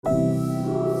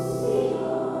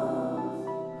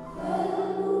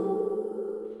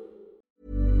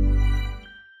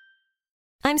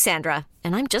I'm Sandra,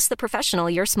 and I'm just the professional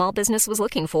your small business was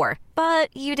looking for.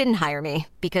 But you didn't hire me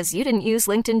because you didn't use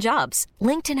LinkedIn Jobs.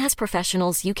 LinkedIn has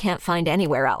professionals you can't find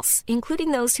anywhere else,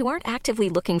 including those who aren't actively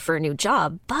looking for a new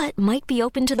job, but might be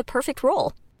open to the perfect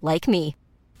role, like me.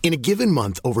 In a given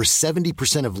month, over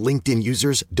 70% of LinkedIn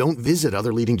users don't visit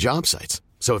other leading job sites.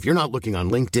 So if you're not looking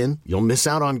on LinkedIn, you'll miss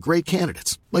out on great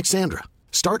candidates like Sandra.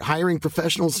 Start hiring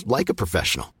professionals like a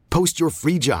professional. Post your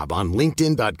free job on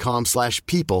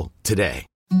linkedin.com/people today.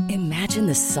 Imagine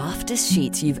the softest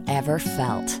sheets you've ever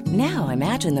felt. Now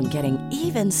imagine them getting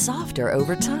even softer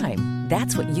over time.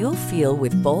 That's what you'll feel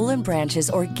with Boll & Branch's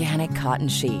organic cotton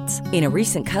sheets. In a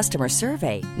recent customer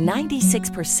survey,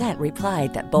 96%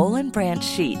 replied that Boll & Branch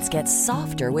sheets get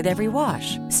softer with every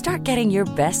wash. Start getting your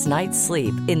best night's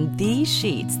sleep in these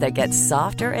sheets that get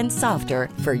softer and softer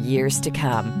for years to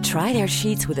come. Try their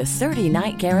sheets with a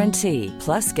 30-night guarantee.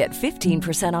 Plus, get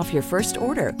 15% off your first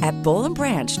order at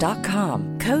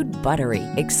bollandbranch.com. Code BUTTERY.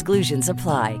 Exclusions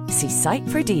apply. See site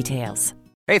for details.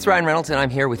 Hey, it's Ryan Reynolds, and I'm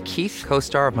here with Keith,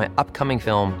 co-star of my upcoming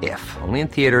film, If, only in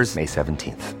theaters May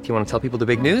 17th. Do you want to tell people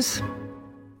the big news?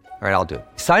 All right, I'll do it.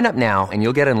 Sign up now and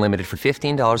you'll get unlimited for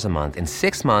 $15 a month and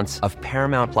 6 months of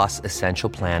Paramount Plus Essential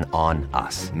Plan on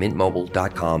us.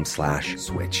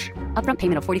 MintMobile.com/switch. Upfront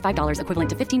payment of $45 equivalent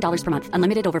to $15 per month.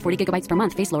 Unlimited over 40 gigabytes per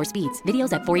month. Face lower speeds.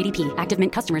 Videos at 480p. Active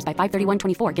Mint customers by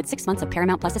 531.24 get 6 months of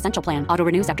Paramount Plus Essential Plan. Auto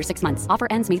renews after 6 months. Offer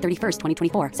ends May 31st,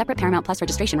 2024. Separate Paramount Plus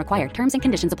registration required. Terms and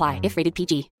conditions apply if rated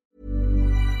PG.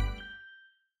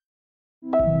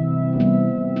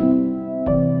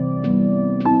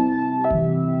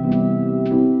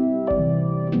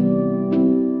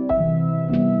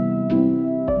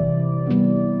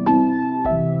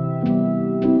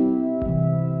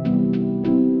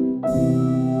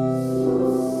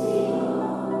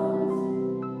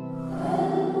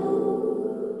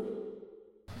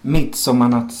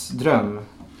 Midsommarnattsdröm.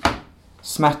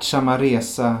 Smärtsamma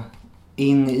resa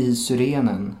in i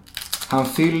syrenen. Han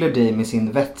fyller dig med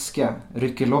sin vätska,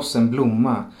 rycker loss en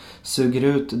blomma, suger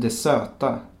ut det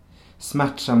söta.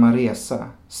 Smärtsamma resa,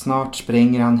 snart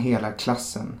spränger han hela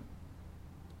klassen.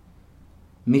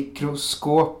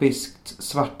 Mikroskopiskt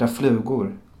svarta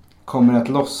flugor kommer att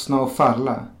lossna och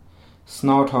falla.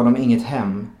 Snart har de inget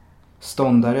hem.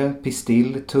 Ståndare,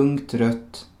 pistill, tungt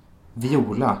rött,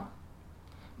 viola.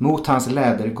 Mot hans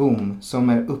lädergom som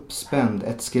är uppspänd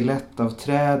ett skelett av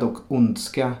träd och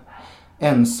ondska.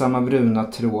 Ensamma bruna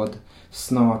tråd,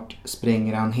 snart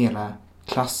spränger han hela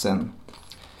klassen.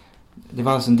 Det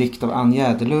var alltså en dikt av Ann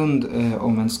Jäderlund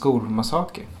om en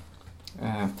skolmassaker.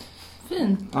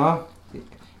 Fint. Ja,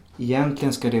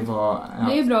 egentligen ska det vara... Ja,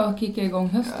 det är bra att kicka igång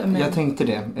hösten med. Jag tänkte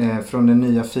det, från den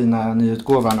nya fina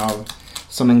nyutgåvan av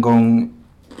Som en gång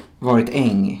varit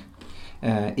äng.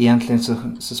 Egentligen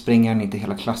så springer han inte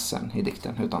hela klassen i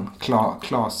dikten utan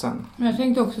klasen. Men jag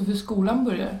tänkte också för skolan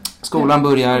börjar. Skolan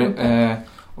börjar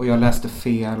och jag läste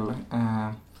fel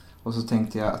och så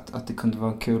tänkte jag att det kunde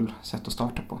vara en kul sätt att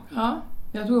starta på. Ja,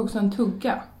 jag tog också en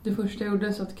tugga. Det första jag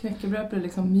gjorde så att knäckebröd blev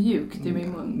liksom mjukt i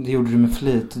min mun. Det gjorde du med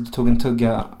flit. Du tog en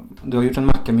tugga. Du har gjort en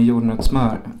macka med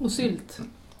jordnötssmör. Och sylt.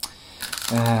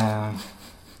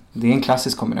 Det är en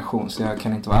klassisk kombination så jag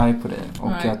kan inte vara arg på dig. Och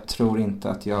Nej. jag tror inte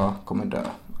att jag kommer dö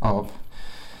av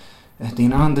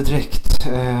din andedräkt.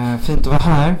 Fint att vara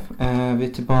här. Vi är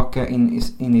tillbaka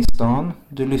in i stan.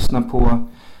 Du lyssnar på,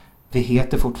 vi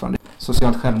heter fortfarande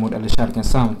Socialt självmord eller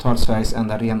Kärlekens samtal, Sveriges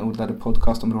enda renodlade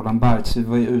podcast om Roland Barthes. Vi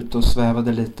var ju ute och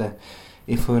svävade lite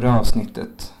i förra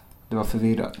avsnittet. Det var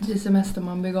förvirrat. Det är semester,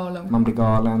 man blir galen. Man blir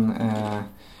galen.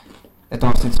 Ett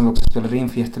avsnitt som vi också spelade in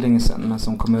för jättelänge sedan men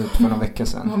som kom ut för några veckor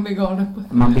sedan. Man blir galen.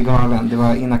 Man blir galen. Det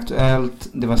var inaktuellt.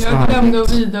 Det var slarvigt. Jag glömde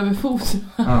att vrida över foten.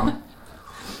 Ja.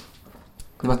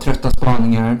 Det var trötta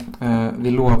spaningar.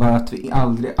 Vi lovar att vi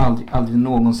aldrig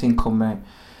någonsin kommer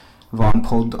vara en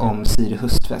podd om Siri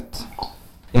Hustvedt.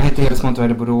 Jag heter Elis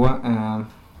Monteverde Borå.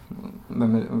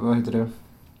 Vad heter du?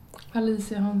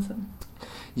 Alicia Hansen.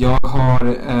 Jag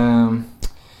har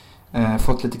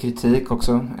fått lite kritik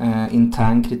också.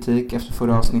 Intern kritik efter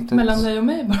förra avsnittet. Mellan dig och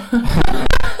mig bara.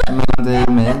 Mellan dig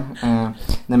och mig.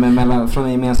 Nej, men från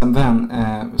en gemensam vän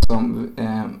som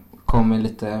kom med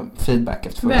lite feedback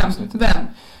efter förra avsnittet. Vem?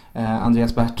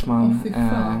 Andreas Bertman.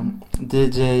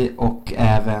 DJ och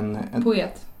även...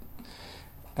 Poet.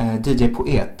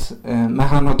 DJ-poet. Men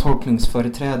han har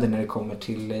tolkningsföreträde när det kommer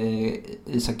till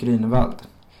Isak Grünewald.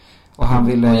 Och han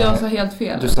ville... Och jag sa helt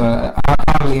fel. Du sa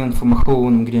all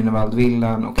information om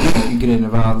Grünewald-villan och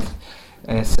Grünewald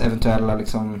eventuella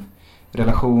liksom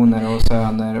relationer och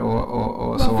söner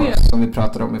och så som vi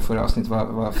pratade om i förra avsnitt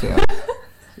var fel.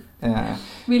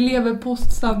 Vi lever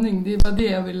postsanning, det var det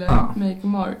jag ville make a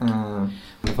mark.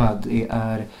 Det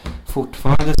är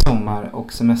fortfarande sommar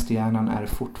och semesterhjärnan är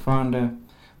fortfarande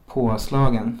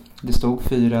påslagen. Det stod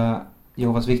 4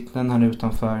 Jehovas vittnen här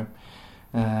utanför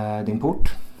din port.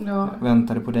 Ja.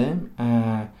 Väntade på dig.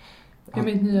 Det är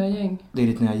mitt nya gäng. Det är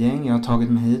ditt nya gäng. Jag har tagit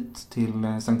mig hit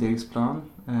till Sankt Eriksplan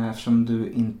eftersom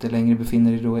du inte längre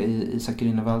befinner dig då i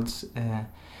Sakarinevalds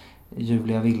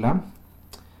ljuvliga villa.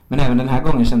 Men även den här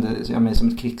gången kände jag mig som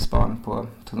ett krigsbarn på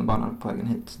tunnelbanan på vägen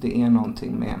hit. Det är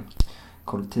någonting med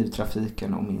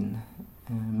kollektivtrafiken och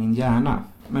min hjärna.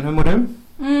 Men hur mår du?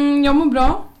 Jag mår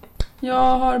bra.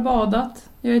 Jag har badat.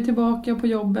 Jag är tillbaka på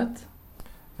jobbet.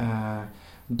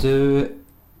 Du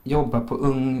jobbar på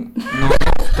Ung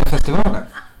 08-festivalen.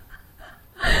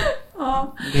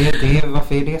 Ja.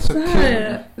 Varför är det så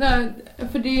kul? Nej,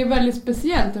 för det är väldigt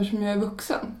speciellt eftersom jag är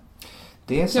vuxen.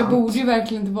 Det är så sant. Jag borde ju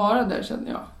verkligen inte vara där,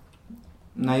 känner jag.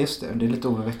 Nej, just det. Det är lite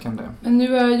oroväckande. Men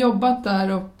nu har jag jobbat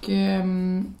där och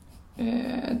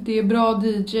det är bra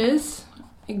DJs.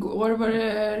 Igår var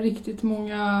det riktigt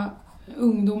många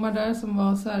ungdomar där som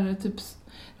var så här typ...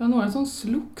 Det var några som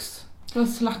slogs. Det var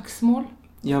slagsmål.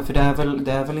 Ja, för det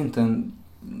är väl inte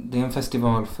det är en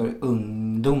festival för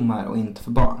ungdomar och inte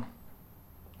för barn.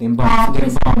 Det är en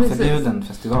barnförbjuden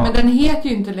festival. Men den heter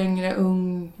ju inte längre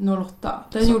Ung 08.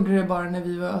 Den gjorde det bara när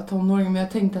vi var tonåringar. Men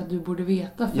jag tänkte att du borde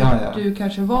veta. För att du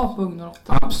kanske var på Ung 08.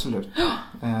 Absolut.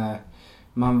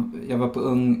 Jag var på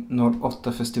Ung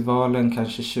 08-festivalen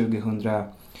kanske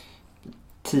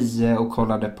 2010 och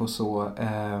kollade på så...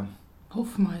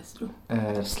 Hoffmaestro.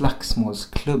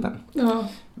 Slagsmålsklubben. Ja,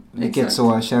 vilket exakt.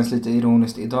 Så känns lite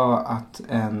ironiskt idag att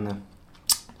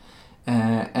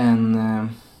en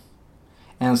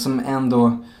som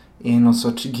ändå är någon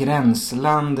sorts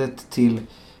gränslandet till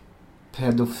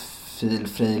pedofil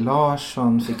Frej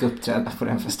Larsson fick uppträda på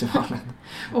den festivalen.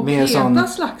 Och heta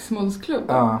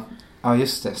slagsmålsklubben. Ja,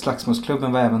 just det.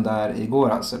 Slagsmålsklubben var även där igår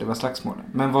alltså. Det var slagsmål.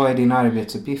 Men vad är din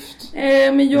arbetsuppgift?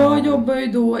 Men jag jobbar ju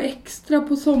då extra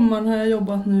på sommaren. Har jag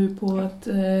jobbat nu på ett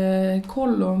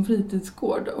kollo, en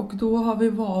fritidsgård. Och då har vi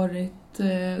varit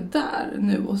där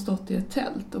nu och stått i ett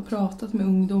tält och pratat med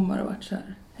ungdomar och varit så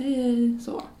här. Hej,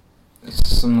 så.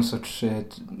 Som någon sorts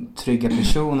trygga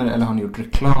personer, eller har ni gjort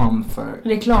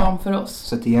reklam för oss?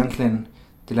 Så att egentligen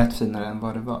det lät finare än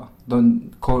vad det var.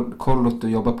 Kollot du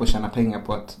jobbar på att tjäna pengar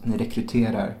på att ni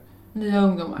rekryterar nya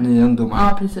ungdomar.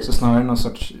 Ja, precis. Så snarare någon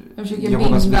sorts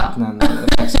Jehovas vittnen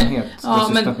verksamhet. Ja,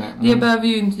 men det behöver vi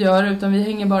ju inte göra, utan vi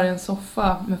hänger bara i en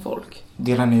soffa med folk.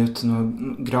 Delar ni ut några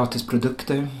gratis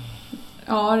produkter?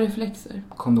 Ja, reflexer.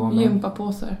 Kondomer?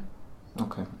 Gympapåsar.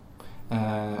 Okej.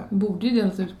 Borde ju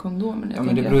delas ut kondomer. Ja,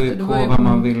 men det beror ju på vad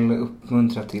man vill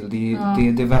uppmuntra till.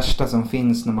 Det värsta som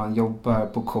finns när man jobbar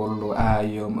på kollo är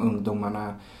ju om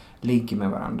ungdomarna ligger med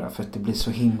varandra. För att det blir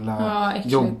så himla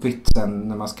jobbigt sen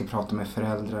när man ska prata med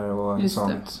föräldrar och just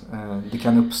sånt. Det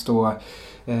kan uppstå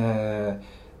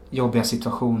jobbiga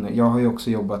situationer. Jag har ju också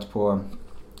jobbat på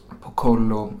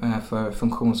kollo för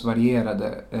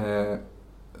funktionsvarierade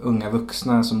unga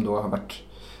vuxna som då har varit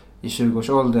i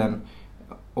 20-årsåldern.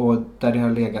 Och där det har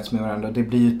legats med varandra. Det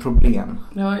blir ju ett problem.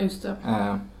 Ja, just det.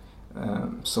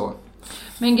 Så.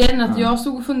 Men grejen att jag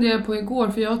stod och funderade på igår.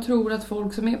 För jag tror att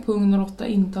folk som är på Ung 08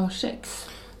 inte har sex.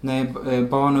 Nej,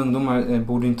 barn och ungdomar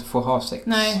borde inte få ha sex.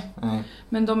 Nej.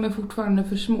 Men de är fortfarande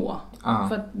för små.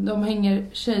 För att de hänger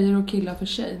tjejer och killar för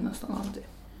sig nästan alltid.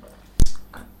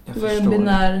 Det var en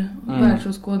binär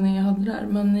världsåskådning jag hade där.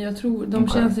 Men jag tror de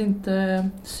känns inte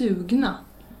sugna.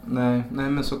 Nej,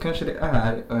 men så kanske det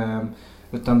är.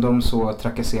 Utan de så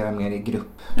trakasserar mer i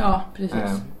grupp. Ja,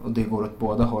 precis. Och det går åt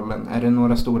båda hållen. Är det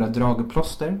några stora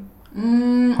dragplåster?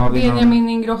 Benjamin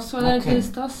Ingrosso där i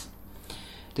tisdags.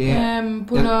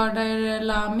 På lördag är det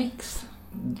Lamix.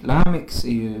 Lamix är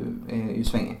ju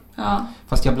svängig. Ja.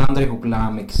 Fast jag blandar ihop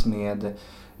Lamix med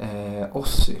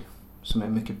Ossi som är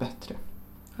mycket bättre.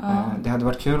 Ja. Det hade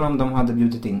varit kul om de hade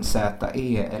bjudit in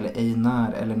ZE eller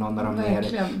Einar eller någon av de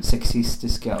mer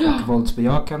sexistiska och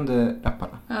våldsbejakande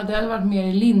rapparna. Ja, det hade varit mer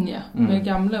i linje med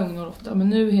gamla Ung 08. Men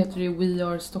nu heter det We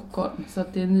Are Stockholm, så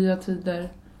att det är nya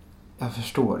tider. Jag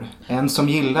förstår. En som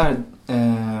gillar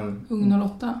Ung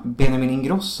 08. Benjamin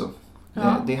Ingrosso.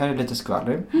 Ja. Det här är lite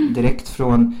skvaller. Direkt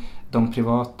från de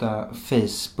privata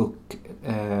Facebook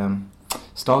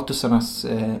statusarnas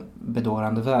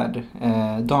bedårande värld.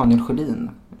 Daniel Sjölin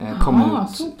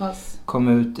kom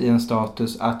ut i en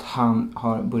status att han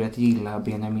har börjat gilla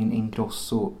Benjamin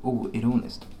Ingrosso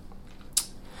oironiskt.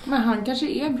 Men han kanske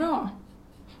är bra.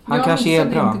 Han kanske är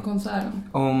bra. Inte konserten.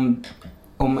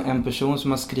 Om en person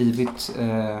som har skrivit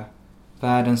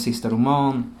världens sista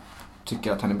roman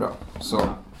tycker att han är bra.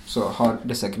 Så har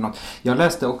det säkert något. Jag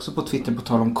läste också på Twitter på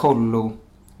tal om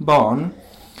kollobarn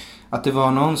att det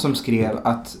var någon som skrev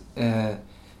att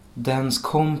dens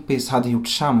kompis hade gjort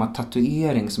samma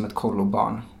tatuering som ett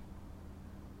kollobarn.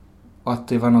 Och att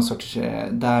det var någon sorts,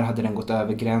 där hade den gått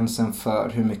över gränsen för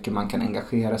hur mycket man kan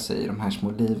engagera sig i de här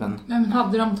små liven. Men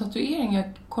hade de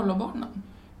tatueringar, kollobarnen?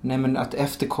 Nej, men att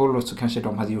efter kollot så kanske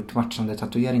de hade gjort matchande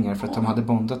tatueringar för att de hade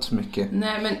bondat så mycket.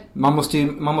 Nej, men...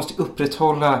 Man måste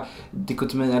upprätthålla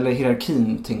dikotomi eller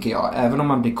hierarkin, tänker jag. Även om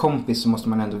man blir kompis så måste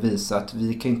man ändå visa att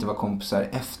vi kan inte vara kompisar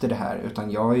efter det här.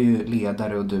 Utan jag är ju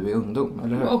ledare och du är ungdom,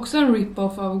 eller hur? Också en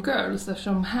rip-off av Girls,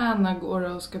 eftersom Hannah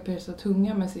går och ska pierca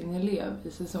tunga med sin elev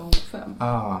i säsong 5.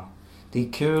 Ja, det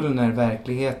är kul när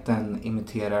verkligheten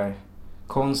imiterar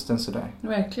konsten sådär.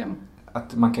 Verkligen.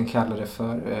 Att man kan kalla det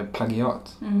för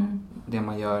plagiat. Det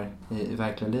man gör i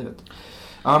verkliga livet.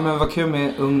 Ja, men vad kul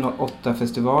med Ung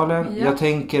 8-festivalen. Ja. Jag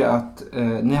tänker att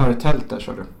ni har ett tält där,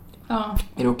 så du. Ja.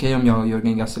 Är det okej om jag och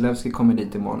Jörgen Gassilewski kommer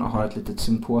dit imorgon och har ett litet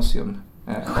symposium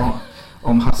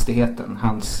om hastigheten.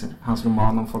 Hans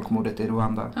roman om folkmordet i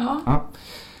Rwanda. Ja.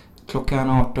 Klockan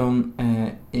 18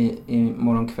 i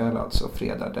morgonkväll, alltså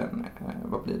fredag den,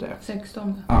 vad blir det?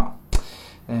 16. Ja.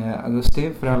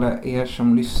 Augusti, för alla er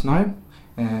som lyssnar.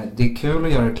 Det är kul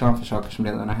att göra reklam för saker som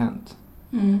redan har hänt.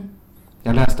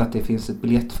 Jag läste att det finns ett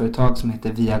biljettföretag som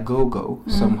heter Viagogo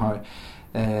som har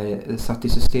satt i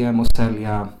system att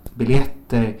sälja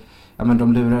biljetter. Ja, men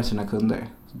de lurar sina kunder.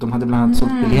 De hade bland annat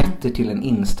sålt biljetter till en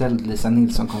inställd Lisa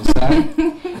Nilsson-konsert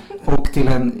och till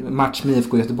en match med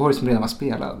IFK Göteborg som redan var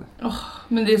spelad.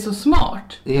 Men det är så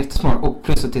smart. Det är jättesmart, och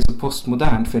plus att det är så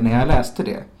postmodernt, för när jag läste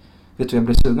det, vet du vad jag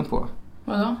blev sugen på?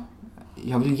 Vadå?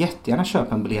 Jag vill jättegärna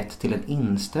köpa en biljett till en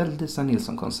inställd Lisa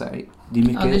Nilsson-konsert.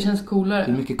 Det känns coolare.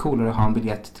 Det är mycket coolare att ha en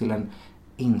biljett till en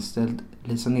inställd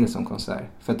Lisa Nilsson-konsert.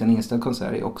 För att en inställd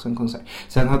konsert är också en konsert.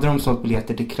 Sen hade de sålt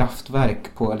biljetter till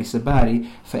Kraftwerk på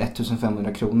Liseberg för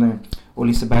 1500 kronor. Och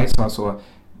Liseberg sa så,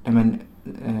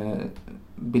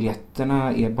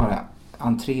 biljetterna är bara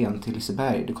entrén till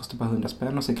Liseberg. Det kostar bara 100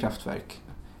 spänn att se Kraftwerk.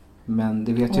 Men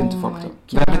det vet ju inte folk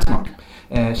då. Väldigt smart.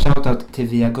 Shoutout till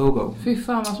Viagogo. Fy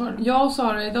fan vad smart. Jag och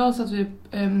Sara idag så att vi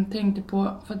tänkte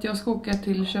på, för att jag ska åka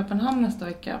till Köpenhamn nästa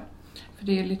vecka. För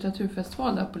det är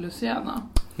litteraturfestival där på Luciana.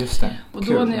 Just det. Och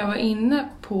då när jag var inne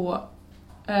på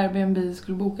Airbnb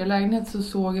skulle boka lägenhet så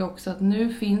såg jag också att nu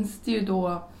finns det ju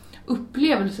då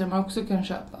upplevelser man också kan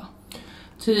köpa.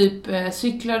 Typ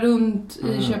cykla runt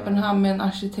i Köpenhamn med en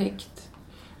arkitekt.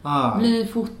 Bli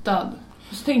fotad.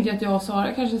 Så tänkte jag att jag och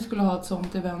Sara kanske skulle ha ett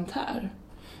sånt event här.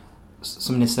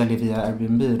 Som ni säljer via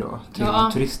Airbnb då? Till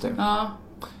turister?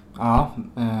 Ja,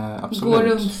 absolut. Gå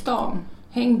runt stan.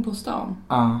 Häng på stan.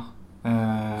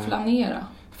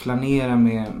 Flanera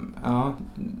med... Ja,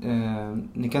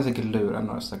 ni kan säkert lura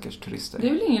några stackars turister. Det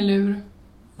är väl ingen lur?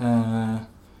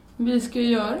 Vi ska ju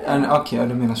göra det. Okej,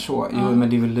 du menar så. Jo, men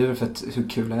det är väl lur för att hur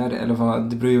kul är det? Eller vad?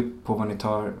 Det beror ju på vad ni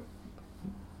tar...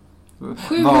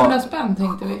 700 spänn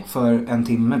tänkte vi. För en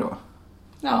timme då?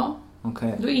 Ja.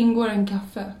 Okay. Då ingår en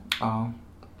kaffe. Ja.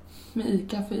 Med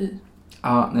i-kaffe i.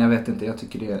 Ja, nej jag vet inte. Jag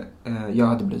tycker det... jag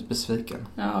hade blivit besviken.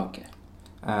 Ja, okej.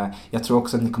 Jag tror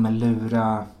också att ni kommer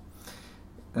lura...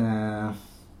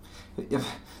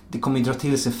 det kommer ju dra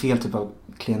till sig fel typ av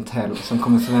klientell som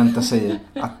kommer förvänta sig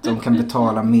att de kan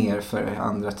betala mer för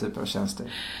andra typer av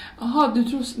tjänster. Jaha, du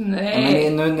tror...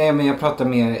 Nej. Nej, men jag pratar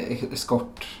mer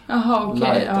eskort. Jaha, okej.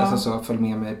 Light, alltså så, följ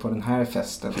med mig på den här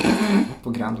festen på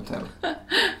Grand Hotel.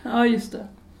 Ja, just det.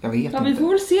 Jag vet inte. Vi får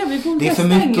väl se, det är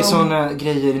för mycket sådana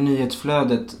grejer i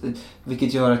nyhetsflödet,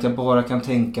 vilket gör att jag bara kan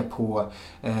tänka på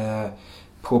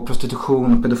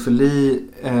prostitution och pedofili.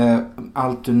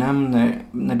 Allt du nämner,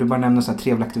 när du bara nämner så här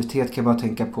trevlig aktivitet, kan jag bara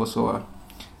tänka på så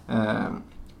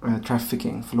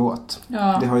trafficking, förlåt.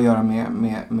 Ja. Det har att göra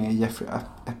med Jeffrey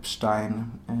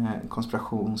Epstein,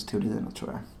 konspirationsteorierna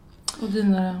tror jag. Och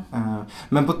dina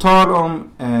men på tal om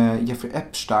Jeffrey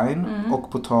Epstein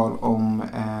och på tal om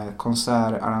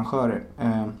konsertarrangörer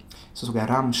så såg jag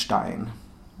Rammstein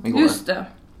igår. Just det.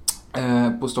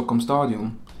 På Stockholms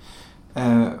stadion.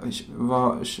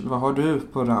 Vad har du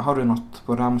på, har du något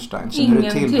på Rammstein? Känner du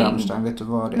till Rammstein? Vet du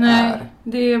vad det är? Nej,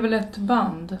 det är väl ett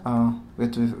band. Ja,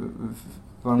 vet du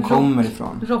var de kommer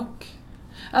ifrån? Rock.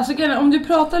 Alltså om du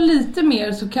pratar lite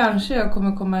mer så kanske jag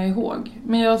kommer komma ihåg.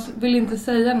 Men jag vill inte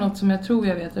säga något som jag tror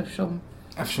jag vet eftersom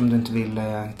du inte vill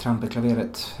trampa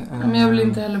klaveret. Men jag vill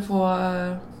inte heller få...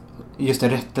 Just det,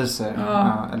 rättelser.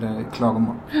 Eller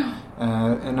klagomål.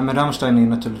 Nej, men Rammstein är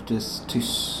naturligtvis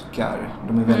tyskar.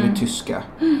 De är väldigt tyska.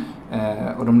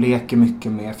 Och de leker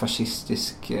mycket med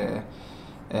fascistisk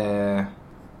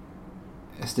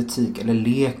estetik, eller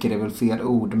leker är väl fel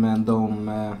ord, men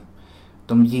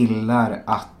de gillar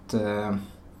att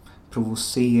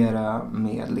provocera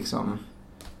med liksom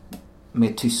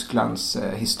med Tysklands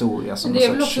historia som det är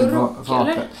någon väl sorts också rock, vapen.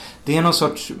 eller? Det är någon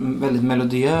sorts väldigt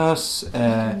melodiös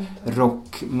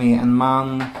rock med en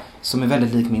man som är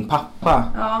väldigt lik min pappa,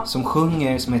 som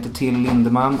sjunger, som heter Till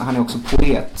Lindemann. Han är också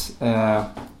poet.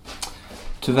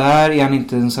 Tyvärr är han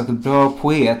inte en särskilt bra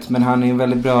poet, men han är en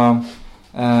väldigt bra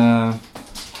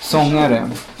sångare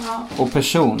och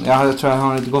person. Jag tror att han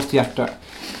har ett gott hjärta.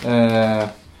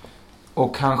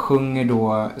 Och han sjunger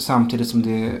då samtidigt som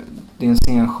det är en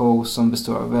scenshow som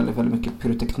består av väldigt, väldigt mycket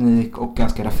pyroteknik och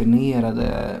ganska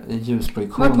raffinerade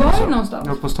ljusprojektioner. Var var det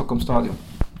någonstans? På Stockholms stadion.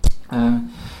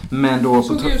 Men då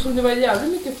såg det ut som det var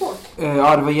jävligt mycket folk.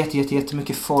 Ja, det var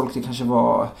jättemycket folk. Det kanske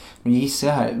var, nu gissar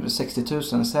jag här, 60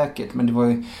 000 säkert. Men det var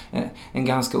ju en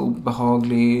ganska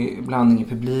obehaglig blandning i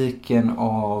publiken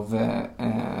av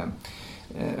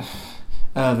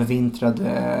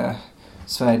övervintrade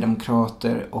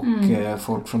Sverigedemokrater och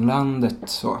folk från landet.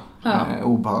 Så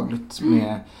obehagligt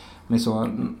med så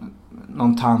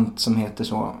någon tant som heter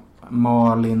så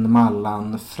Malin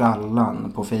Mallan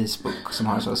Frallan på Facebook, som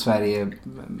har så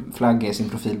Sverige-flagga i sin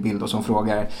profilbild och som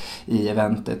frågar i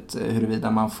eventet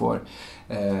huruvida man får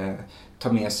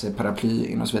ta med sig paraply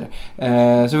in och så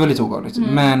vidare. Så det var lite obehagligt.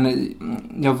 Men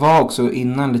jag var också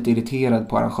innan lite irriterad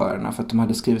på arrangörerna för att de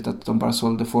hade skrivit att de bara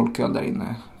sålde folköl där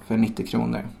inne för 90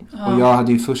 kronor. Och jag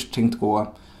hade ju först tänkt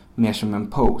gå mer som en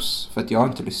pose, för att jag har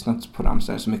inte lyssnat på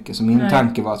Ramsar så mycket. Så min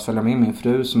tanke var att följa med min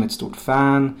fru som är ett stort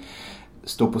fan,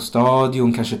 stå på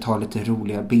stadion, kanske ta lite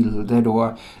roliga bilder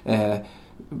då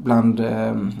bland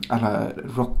alla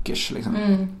rockers liksom.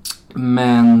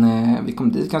 Men vi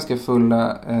kom dit ganska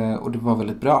fulla och det var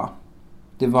väldigt bra.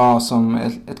 Det var som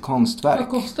ett konstverk.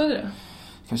 Vad kostade det?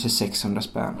 Kanske 600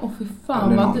 spänn. Fy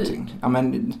fan vad dyrt. Ja,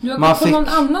 men du har gått på någon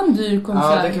annan dyr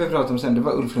konsert. Ja, det kan vi prata om sen. Det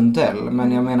var Ulf Lundell.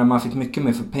 Men jag menar, man fick mycket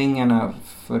mer för pengarna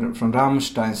från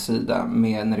Rammsteins sida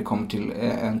med när det kom till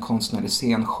en konstnärlig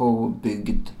scenshow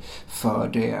byggd för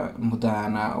det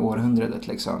moderna århundradet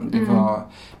liksom.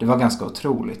 Det var ganska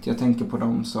otroligt. Jag tänker på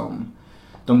dem som...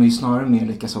 De är ju snarare mer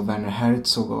lika så Werner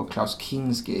Herzog och Klaus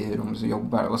Kinski, hur de så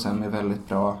jobbar, och sen med väldigt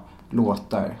bra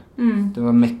låtar. Det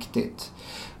var mäktigt.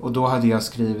 Och då hade jag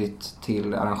skrivit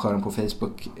till arrangören på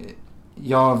Facebook.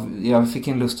 Jag fick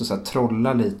en lust att så här,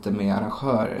 trolla lite med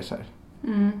arrangörer. Så här.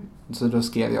 Så då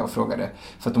skrev jag och frågade.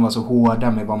 För att de var så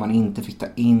hårda med vad man inte fick ta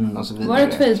in och så vidare. Var det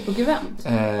ett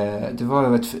Facebook-event? Det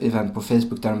var ett event på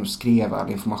Facebook där de skrev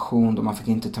all information. Då man fick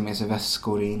inte ta med sig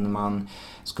väskor in. Man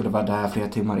skulle vara där flera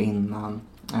timmar innan.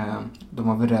 De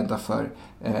var väl rädda för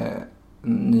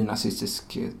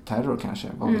nynazistisk terror kanske.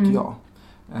 Vad vet jag.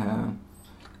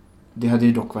 Det hade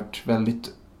ju dock varit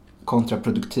väldigt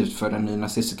kontraproduktivt för den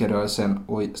nynazistiska rörelsen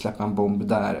att släppa en bomb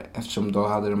där, eftersom då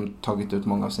hade de tagit ut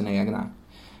många av sina egna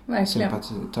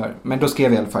sympatisörer. Men då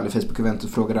skrev jag i alla fall i Facebook-eventet och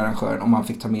frågade arrangören om man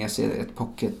fick ta med sig ett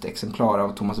pocket-exemplar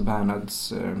av Thomas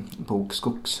Bernhards bok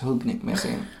Skogshuggning med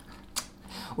sig.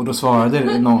 Och då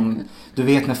svarade någon, du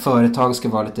vet när företag ska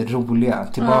vara lite roliga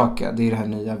tillbaka, det är det här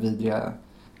nya vidriga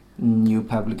New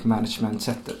Public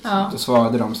Management-sättet. Då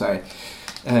svarade de så här,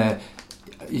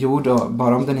 jo då,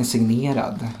 bara om den är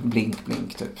signerad, blink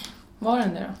blink typ. Var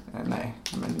den det då? Nej.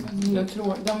 Men jag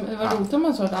tror, det var roligt om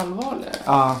man sa ett allvarligare.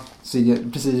 Ja, så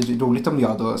precis roligt om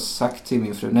jag då sagt till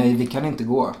min fru, nej vi kan inte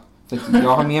gå. För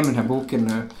jag har med mig den här boken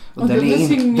nu och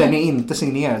den är inte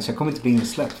signerad, så jag kommer inte bli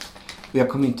insläppt. Och jag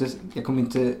kommer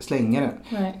inte slänga den.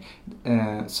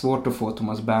 Nej. Svårt att få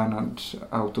Thomas Bernhards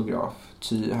autograf,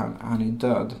 ty han är ju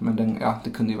död. Men det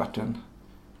kunde ju varit en...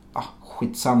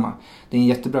 skitsamma. Det är en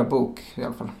jättebra bok i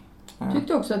alla fall.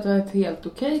 Tyckte också att det var ett helt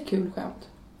okej kul skämt.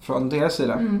 Från deras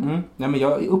sida? Nej, men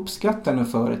jag uppskattar när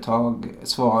företag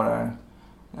svarar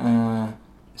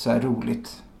så här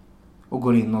roligt och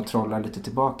går in och trollar lite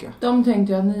tillbaka. De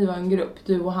tänkte ju att ni var en grupp,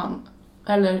 du och han.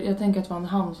 Eller jag tänker att det var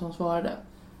han som svarade.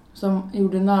 Som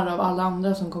gjorde narr av alla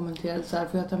andra som kommenterade så här,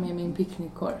 får jag ta med min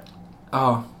picknickkorg?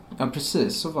 Ja,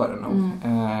 precis, så var det nog.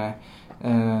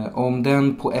 Om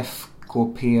den på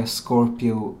FKP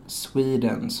Scorpio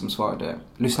Sweden som svarade,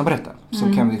 lyssna på detta,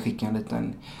 så kan vi skicka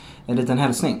en liten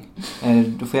hälsning.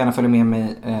 Du får gärna följa med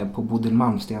mig på Bodil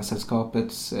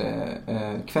Malmstens-sällskapets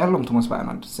kväll om Thomas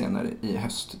Bernhard senare i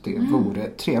höst. Det vore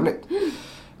trevligt.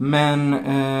 Men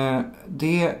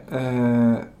det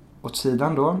åt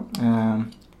sidan då.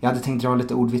 Jag hade tänkt dra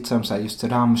lite ordvitsar om så här, just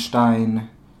Rammstein,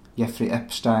 Jeffrey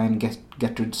Epstein,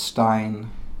 Gertrude Stein.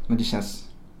 Men det känns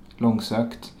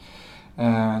långsökt.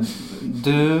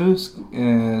 Du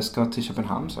ska till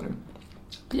Köpenhamn, sa du?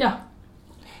 Ja.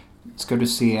 Ska du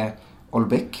se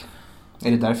Olbeck?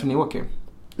 Är det därför ni åker?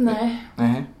 Nej.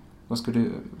 Nej.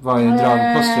 Vad är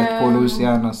dragplåstret på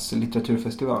Louisianas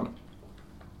litteraturfestival?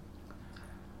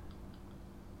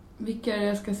 Vilka är det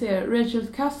jag ska se? Rachel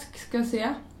Cusk ska se.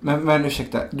 Men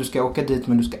ursäkta, du ska åka dit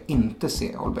men du ska inte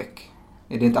se Holbeck.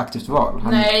 Är det ett aktivt val?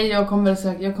 Nej, jag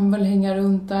kommer väl hänga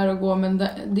runt där och gå. Men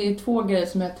det är 2 grejer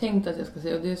som jag tänkt att jag ska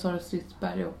se. Och det är Sara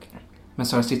Stridsberg och... Men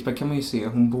Sara Stridsberg kan man ju se.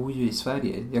 Hon bor ju i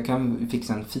Sverige. Jag kan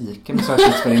fixa en fika med Sara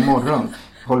Stridsberg imorgon.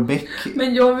 Holbeck...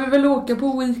 Men jag vill väl åka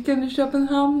på weekend i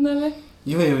Köpenhamn, eller?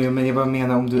 Jo, men jag bara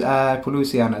menar om du är på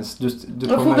Louisianas. Du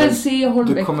jag får väl se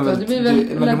Holbeck då. Det blir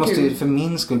väl men du måste, för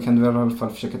min skull kan du i alla fall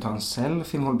försöka ta en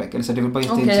selfie med Holbeck. Eller så det är väl bara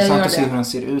jätteintressant att se hur han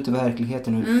ser ut i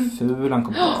verkligheten. Hur ful han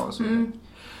kommer att vara och så.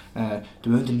 Du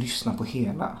behöver inte lyssna på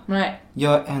hela. Nej.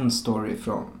 Gör en story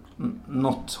från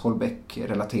något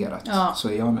Holbeck-relaterat så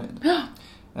är jag nöjd.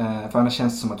 För annars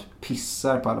känns det som att du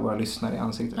pissar på alla våra lyssnare i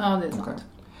ansiktet. Ja, det är sant. Okay.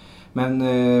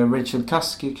 Men Rachel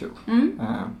Cusk är kul.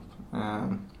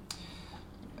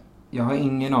 Jag har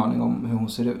ingen aning om hur hon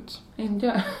ser ut.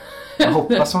 Inte. Jag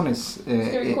hoppas hon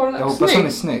är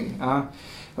snygg. Ja.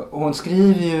 Hon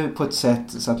skriver ju på ett sätt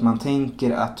så att man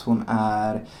tänker att hon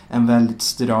är en väldigt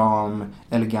stram,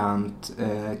 elegant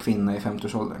kvinna i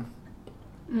 50-årsåldern.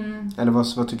 Eller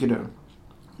vad tycker du?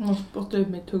 Hon har spottat ut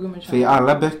mitt tuggummi. För i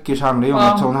alla böcker så handlar det ju om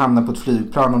att hon hamnar på ett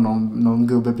flygplan och någon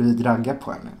gubbe bredvid raggar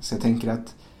på henne. Så jag tänker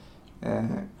att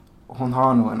hon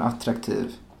har nog en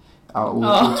attraktiv...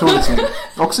 otroligt snygg.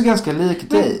 Också ganska lik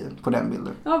dig på den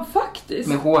bilden. Ja, faktiskt.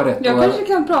 Med håret jag och kanske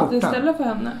kan prata skjortan. Istället för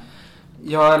henne.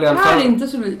 Ja, eller i alla fall... Här är inte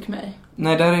så lik mig.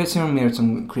 Nej, där ser hon mer ut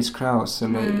som Chris Kraus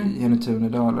eller Jenny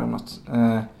Tunedal eller något.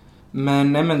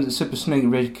 Men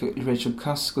supersnygg. Rachel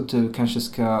Cusk och du kanske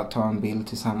ska ta en bild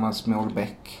tillsammans med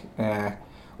Holbeck.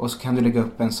 Och så kan du lägga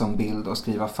upp en sån bild och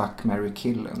skriva Fuck, Marry,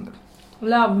 Kill under.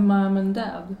 Love, mom and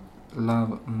dad.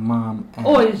 Love, mom and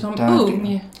Oj, som daddy.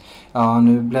 ung. Ja,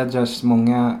 nu bläddras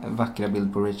många vackra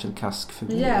bilder på Rachel Cusk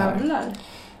förbi. Jävlar.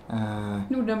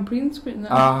 Gjorde en printscreen.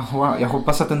 Wow. Jag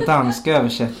hoppas att den danska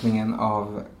översättningen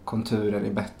av konturer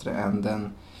är bättre än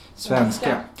den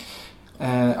svenska.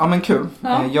 Ja, men kul.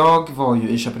 Ja. Jag var ju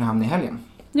i Köpenhamn i helgen.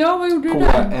 Ja, vad gjorde du på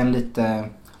där? En lite...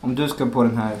 Om du ska på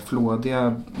den här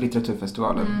flådiga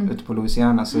litteraturfestivalen ute på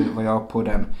Louisiana så var jag på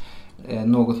den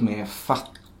något mer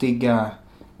fattiga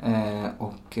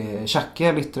och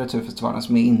tjackiga litteraturfestivalen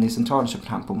som är inne i centrala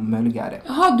Köpenhamn på Møllegade.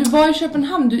 Jaha, du var i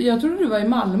Köpenhamn. Jag trodde du var i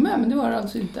Malmö, men det var det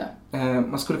alltså inte.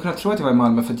 Man skulle kunna tro att jag var i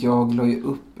Malmö för att jag la ju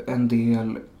upp en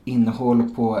del innehåll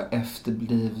på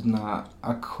efterblivna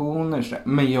aktioner. Så.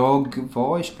 Men jag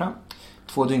var i Köpenhamn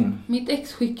 2 dygn. Mitt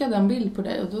ex skickade en bild på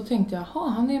dig och då tänkte jag,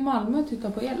 han är i Malmö och tittar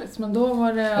på Elis. Men då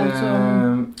var det alltså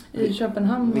i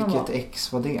Köpenhamn. Vilket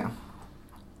ex var det?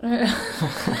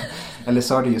 Eller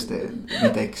sa du just det,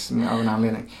 mitt ex av en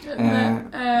anledning?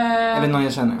 Eller någon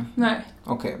jag känner? Nej.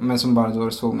 Okej, men som bara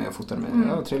då såg mig och fotade mig.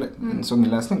 Ja, trevligt. Såg min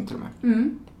läsning till och med.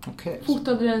 Okej.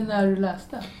 Fotade du när du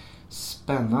läste?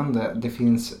 Spännande. Det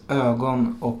finns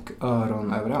ögon och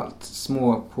öron överallt.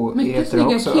 Små poeter mycket snygga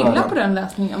också killar öron. på den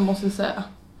läsningen, måste jag säga.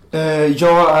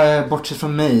 Bortsett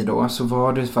från mig då så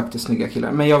var det faktiskt snygga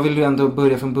killar. Men jag vill ju ändå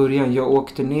börja från början. Jag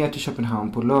åkte ner till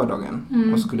Köpenhamn på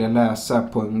lördagen. Och så skulle jag läsa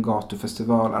på en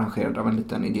gatufestival arrangerad av en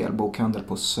liten ideell bokhandel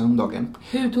på söndagen.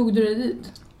 Hur tog du dig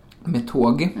dit? Med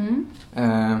tåg.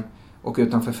 Och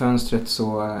utanför fönstret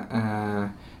så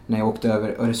när jag åkte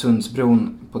över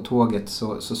Öresundsbron på tåget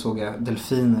så såg jag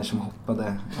delfiner som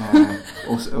hoppade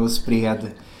och spred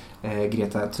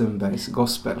Greta Thunbergs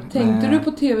gospel. Tänkte du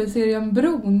på tv-serien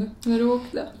Bron när du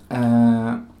åkte?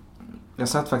 Jag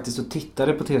satt faktiskt och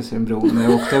tittade på tv-serien Bron när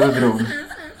jag åkte över bron.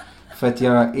 För att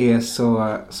jag är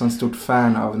så stort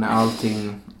fan av när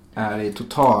allting är i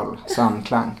total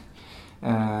samklang.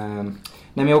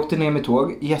 När jag åkte ner med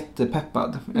tåg,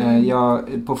 jättepeppad.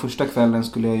 På första kvällen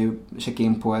skulle jag ju checka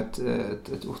in på ett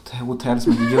hotell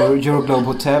som heter Euroglobe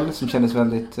Hotel som kändes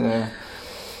väldigt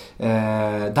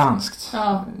danskt.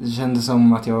 Ja. Det kändes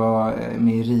som att jag var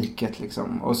med i riket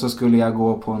liksom. Och så skulle jag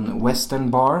gå på en western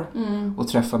bar och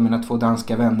träffa mina 2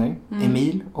 danska vänner,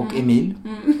 Emil och Emil.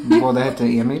 Båda hette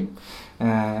Emil.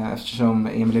 Eftersom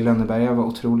Emil i Lönneberga var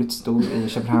otroligt stor i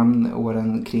Köpenhamn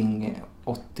åren kring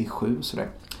 87 sådär.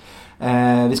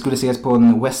 Vi skulle ses på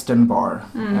en western bar.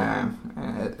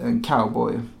 En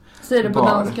cowboy. Säger det på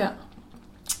danska?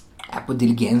 Ja, på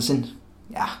Diligensen.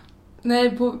 Ja.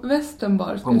 Nej, på western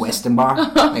bar. På en western bar.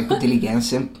 Nej, på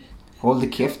Diligensen. Håll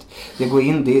det käft. Jag går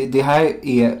in. Det här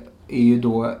är ju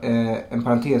då en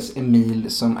parentes Emil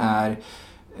som är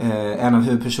en av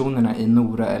huvudpersonerna i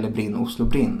Nora eller Brinn, Oslo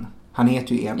Brinn. Han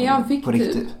heter ju Emil. Är han fiktiv? På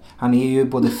riktigt. Han är ju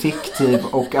både fiktiv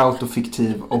och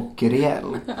autofiktiv och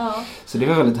reell. Ja. Så det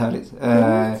var väldigt härligt.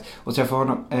 Och träffa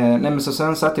honom. Men så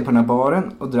sen satt jag på den här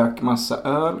baren och drack massa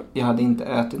öl. Jag hade inte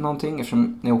ätit någonting.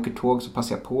 Eftersom när jag åker tåg så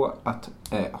passar jag på att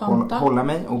hålla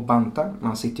mig och banta.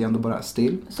 Man sitter ju ändå bara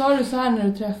still. Sa du så här när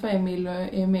du träffade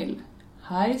Emil?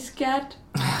 Hi scat.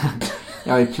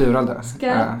 Ja, i plural där.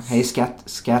 Scat. Hej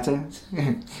skatte.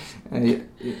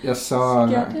 Jag sa...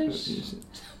 Scatters.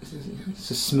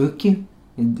 Så smucky.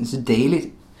 Så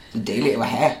dejligt. Så dejligt att vara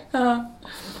här. Ja.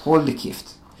 Håll dig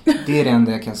kift. Det är det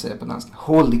enda jag kan säga på danska.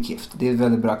 Håll dig kift. Det är ett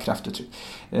väldigt bra kraftuttryck.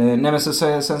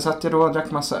 Sen satt jag då och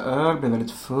drack massa öl. Blev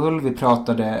väldigt full. Vi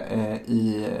pratade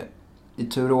i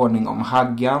tur och ordning om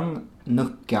Haggan,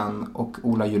 Nuckan och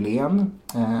Ola Julén.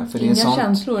 För det är Inga sånt...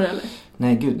 känslor eller?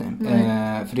 Nej, gud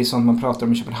nej. För det är sånt man pratar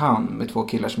om i Köpenhamn med 2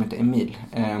 killar som heter Emil.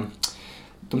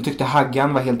 De tyckte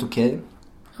Haggan var helt okej.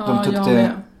 Ja, jag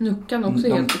med. Nuckan också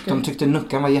helt okej. De tyckte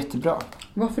Nuckan var jättebra.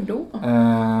 Varför då?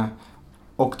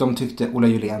 Och de tyckte Ola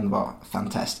Julén var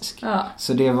fantastisk. Ja.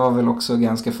 Så det var väl också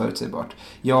ganska förutsägbart.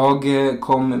 Jag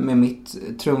kom med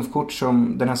mitt trumfkort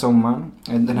som den här sommaren.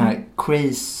 Den här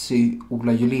crazy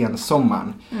Ola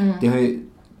Julén-sommaren.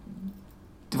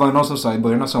 Det var ju någon som sa i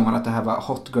början av sommaren att det här var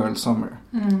Hot Girl Summer.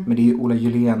 Men det är ju Ola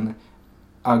Julén,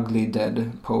 Ugly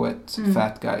Dead Poet,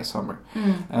 Fat Guy Summer.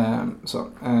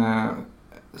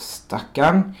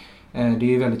 Stackarn. Det är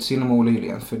ju väldigt synd om Ola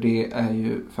Julén, för det är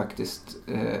ju faktiskt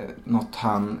något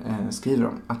han skriver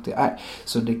om att det är.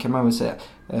 Så det kan man väl säga.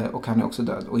 Och han är också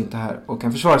död och inte här och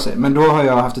kan försvara sig. Men då har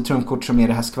jag haft ett trumkort som är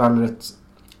det här skvallret.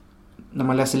 När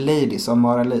man läser Ladies av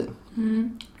Mara Li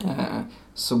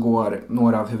så går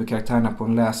några av huvudkaraktärerna på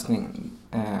en läsning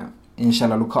i en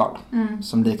källarlokal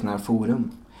som liknar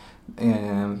forum.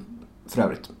 För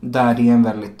övrigt. Där det är en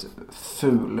väldigt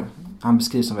ful, han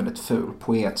beskrivs som väldigt ful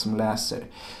poet som läser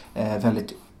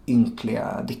väldigt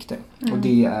ynkliga dikter. Och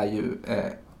det är ju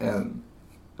en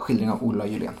skildring av Ola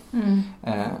Julén.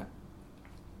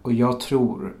 Och jag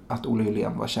tror att Ola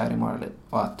Julén var kär i Mara Li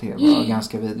och att det var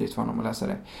ganska vidrigt för honom att läsa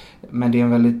det. Men det är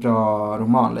en väldigt bra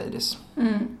roman, Ladies.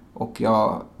 Och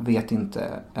jag vet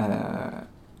inte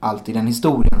allt i den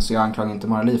historien, så jag anklagar inte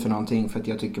Mara Li för någonting, för att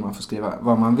jag tycker man får skriva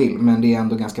vad man vill. Men det är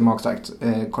ändå ganska magstarkt.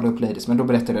 Kolla upp Ladies. Men då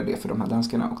berättade jag det för de här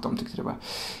danskarna och de tyckte det var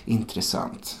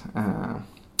intressant.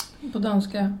 På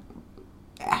danska?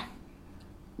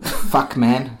 Fuck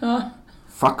man. Ja.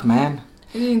 Fuck man.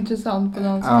 Är det intressant på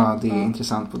danska? Ja, det är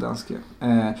intressant på danska.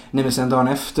 Men sen dagen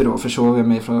efter då försov jag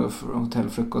mig från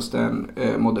hotellfrukosten.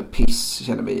 Mådde piss,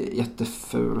 kände mig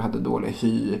jätteful, hade dålig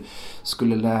hy.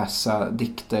 Skulle läsa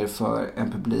dikter för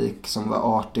en publik som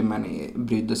var artig men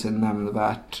brydde sig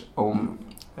nämnvärt om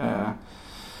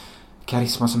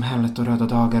karismasamhället och röda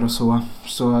dagar och så.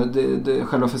 Så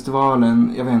själva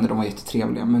festivalen, jag vet inte, de var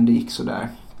jättetrevliga, men det gick så där.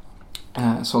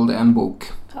 Sålde en bok.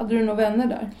 Hade du några vänner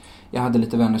där? Jag hade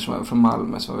lite vänner som var från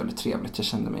Malmö, som var väldigt trevligt. Jag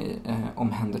kände mig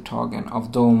omhändertagen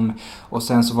av dem. Och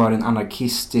sen så var det en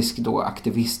anarkistisk, då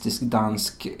aktivistisk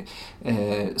dansk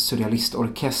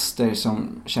surrealistorkester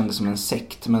som kändes som en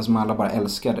sekt, men som alla bara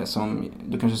älskade. Som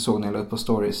du kanske såg när jag la upp på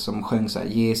stories, som sjöng så här: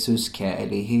 Jesus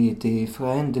kärlighet är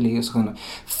föränderlig. Och så sjöng de: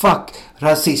 fuck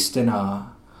rasisterna,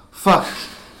 fuck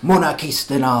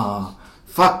monarkisterna,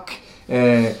 fuck...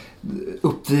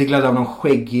 uppviglad av någon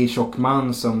skäggig tjock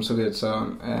man som såg ut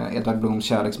som Edvard Bloms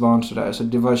kärleksbarn sådär. Så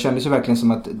det kändes ju verkligen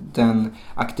som att den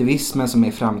aktivismen som är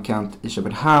i framkant i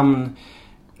Köpenhamn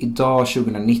idag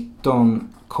 2019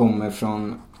 kommer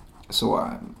från så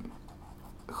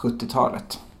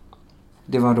 70-talet.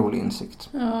 Det var en rolig insikt.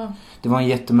 Ja. Det var en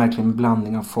jättemärklig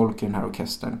blandning av folk i den här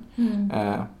orkestern.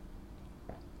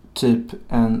 Typ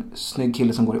en snygg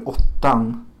kille som går i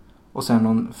 8:an. Och sen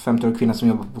någon 50-årig kvinna som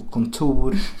jobbar på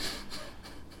kontor.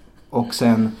 Och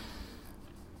sen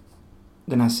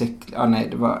den här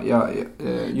det var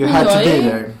you had to be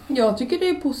there. Jag tycker det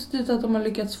är positivt att de har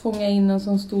lyckats fånga in en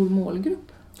sån stor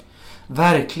målgrupp.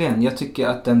 Verkligen. Jag tycker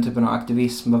att den typen av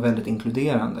aktivism var väldigt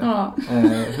inkluderande.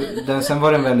 Ja. Sen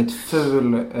var den väldigt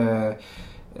ful,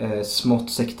 smått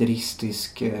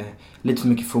sekteristisk, lite för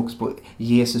mycket fokus på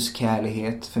Jesus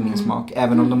kärlighet för min smak.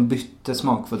 Även om de bytte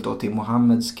smakfullt då till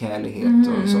Mohammeds kärlighet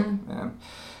och så.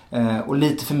 Och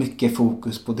lite för mycket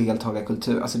fokus på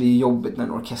deltagarkultur. Alltså det är jobbigt när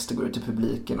en orkester går ut till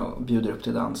publiken och bjuder upp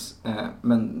till dans.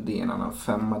 Men det är en annan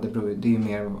femma. Det är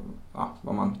mer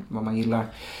vad man gillar.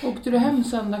 Åkte du hem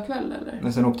söndag kväll eller?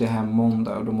 Men sen åkte jag hem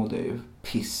måndag och då mådde jag ju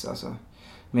piss alltså.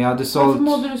 Men jag hade sålt... Varför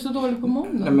mådde du så dåligt på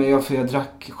måndag? Nej, men jag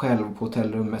drack själv på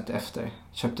hotellrummet efter.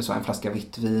 Köpte så en flaska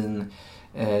vitt vin.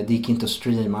 Det gick inte att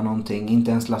streama någonting.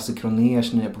 Inte ens Lasse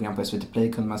Kroners nya program på SVT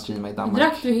Play kunde man streama i Danmark.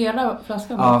 Drack du hela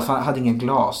flaskan? Ja, hade inga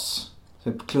glas. Så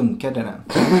jag klunkade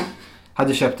den.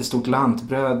 Hade köpt ett stort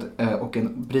lantbröd och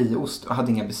en brieost och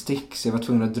hade inga bestick. Så jag var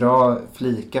tvungen att dra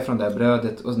flika från det här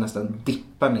brödet och nästan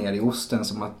dippa ner i osten.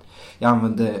 Som att jag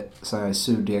använde så här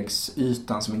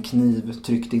surdegsytan som en kniv,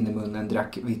 tryckte in i munnen,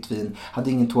 drack vitt vin.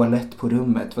 Hade ingen toalett på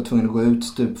rummet, var tvungen att gå ut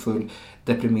stupfull,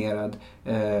 deprimerad.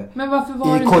 Men varför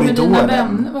var du inte med dina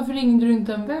vänner? Varför ringde du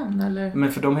inte en vän? Eller?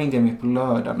 Men för de hängde jag med på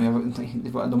lördagen.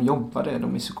 De jobbade,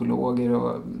 de är psykologer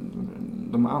och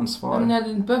de har ansvar. Men ni hade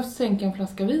inte behövt sänka en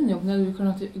flaska vin ihop, när du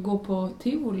kunnat gå på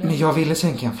tivoli. Men jag ville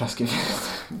sänka en flaska vin.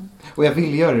 Och jag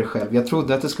ville göra det själv. Jag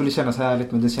trodde att det skulle kännas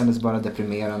härligt, men det kändes bara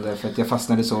deprimerande. För att jag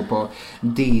fastnade så på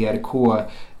DRK,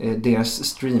 deras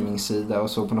streamingsida, och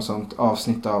så på något sånt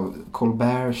avsnitt av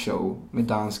Colbert Show med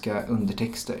danska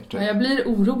undertexter. Ja, jag blir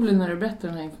orolig när du berättar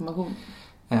den här informationen.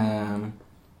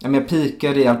 Men jag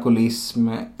pikade i alkoholism,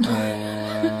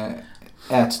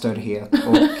 ätstördhet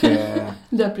och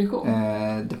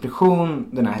depression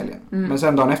den här helgen. Men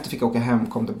sen dagen efter fick jag åka hem,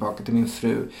 kom tillbaka till min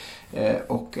fru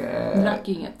och drack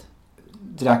inget.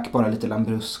 Drack bara lite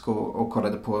Lambrusco och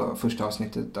kollade på första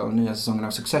avsnittet av nya säsongen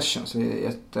av Succession. Så det är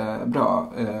jättebra.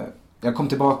 Jag kom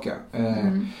tillbaka.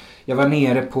 Jag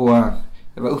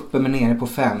var uppe men nere på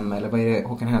 5, eller vad är det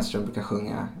Håkan Hellström brukar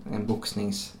sjunga, en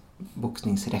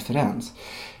boxningsreferens.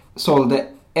 Sålde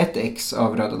ett ex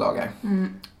av Röda dagar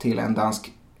till en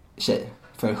dansk tjej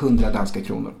för 100 danska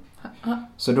kronor.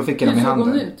 Så då fick jag dem i handen.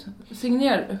 Hur såg hon ut?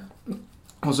 Signerade du?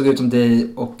 Hon såg ut som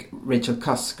dig och Rachel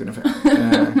Cusk ungefär.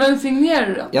 Men signerade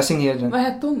du då? Jag signerade den. Vad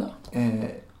hette hon då?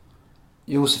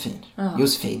 Josefin. Aha.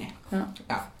 Josefin.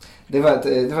 Ja. Det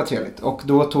var trevligt. Och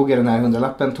då tog jag den här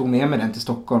 100-lappen, tog med mig den till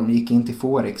Stockholm, gick in till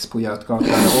Forex på Götgatan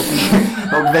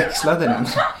och växlade den.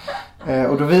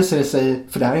 Och då visade det sig,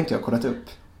 för det här har inte jag kollat upp,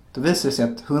 då visade det sig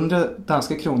att 100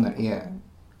 danska kronor är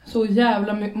så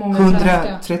jävla många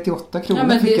 138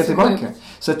 kronor fick jag tillbaka. Sjukt.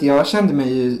 Så att jag kände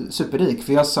mig ju superrik.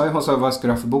 För hon sa, vad ska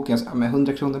du ha för boken? Jag sa, men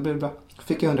 100 kronor blir bra.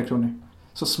 Fick jag 100 kronor.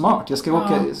 Så smart.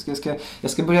 Jag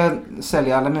ska börja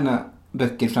sälja alla mina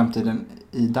böcker i framtiden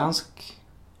i dansk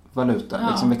valuta. Ja,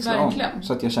 liksom växla verkligen. om.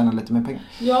 Så att jag tjänar lite mer pengar.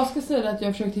 Jag ska säga att jag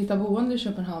har försökt hitta boende i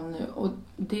Köpenhamn nu. Och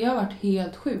det har varit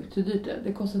helt sjukt hur dyrt det är.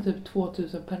 Det kostar typ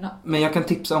 2000 per natt. Men jag kan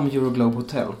tipsa om Euroglobe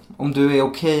Hotel. Om du är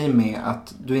okej med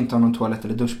att du inte har någon toalett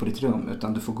eller dusch på ditt rum,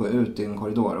 utan du får gå ut i en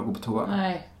korridor och gå på toa.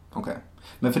 Nej. Okej.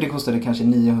 Men för det kostade kanske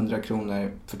 900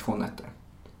 kronor för 2 nätter.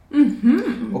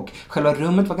 Och själva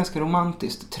rummet var ganska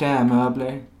romantiskt.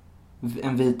 Trämöbler,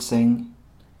 en vit säng.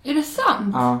 Är det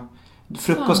sant? Ja.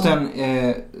 Frukosten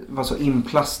var så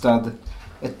inplastad.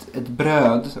 Ett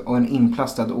bröd och en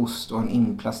inplastad ost och en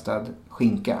inplastad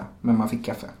skinka. Men man fick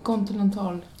kaffe.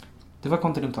 Kontinental. Det var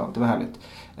kontinentalt, det var härligt.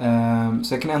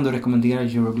 Så jag kan ändå rekommendera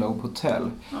Euroglobe Hotel.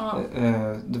 Ja.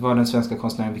 Det var den svenska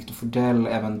konstnären Victor Fordell,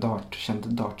 även känd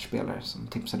dartspelare, som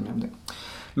tipsade mig om det.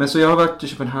 Men så jag har varit i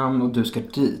Köpenhamn och du ska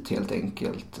dit helt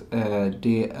enkelt.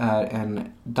 Det är en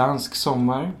dansk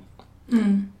sommar.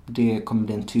 Det kommer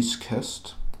bli en tysk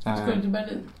höst. Ska du till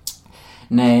Berlin?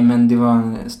 Nej, men det var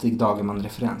en Stig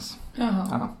Dagerman-referens. Jaha.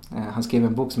 Ja, han skrev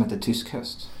en bok som heter Tysk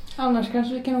höst. Annars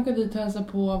kanske vi kan åka dit och hälsa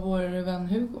på vår vän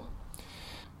Hugo.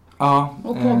 Ja.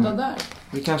 Och podda där.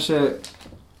 Vi kanske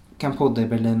kan podda i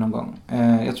Berlin någon gång.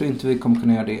 Jag tror inte vi kommer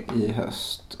kunna göra det i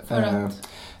höst. För att?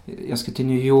 Jag ska till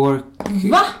New York.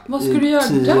 Va? Vad ska du göra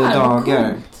 10 där?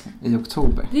 dagar i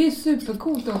oktober. Det är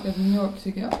supercoolt att åka till New York,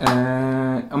 tycker jag.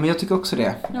 Ja, men jag tycker också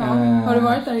det. Ja. Har du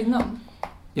varit där innan?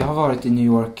 Jag har varit i New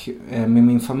York med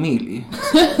min familj.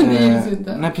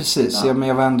 Nej, precis. Ja. Men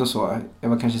jag var ändå så. Jag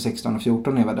var kanske 16 och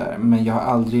 14 när jag var där. Men jag har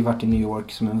aldrig varit i New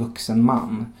York som en vuxen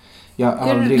man. Jag har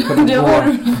aldrig kunnat gå... Det har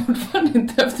du fortfarande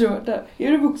inte efter att ha varit där.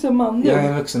 Är du vuxen man nu? Jag är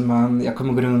en vuxen man. Jag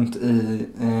kommer gå runt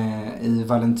i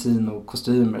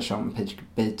Valentino-kostymer som Paige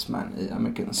Bateman i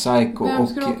American Psycho. Vem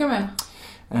ska du åka med?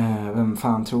 Vem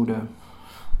fan tror du?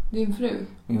 Din fru?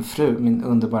 Min fru, min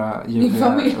underbara,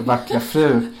 ljuvliga, vackra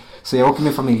fru. Så jag åker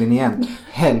med familjen igen.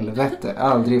 Helvete,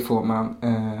 aldrig får man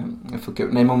få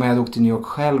kul. Nej, men om jag hade åkt till New York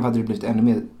själv hade det blivit ännu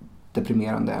mer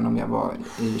deprimerande än om jag var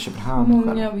i Köpenhamn.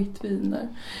 Många vitt vin där.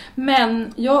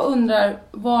 Men jag undrar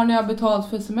var ni har betalt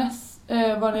för sms,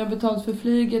 var ni har betalt för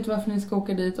flyget, varför ni ska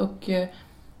åka dit och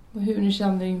hur ni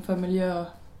kände inför miljö.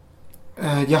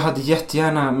 Jag hade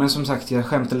jättegärna, men som sagt jag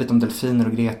skämtade lite om delfiner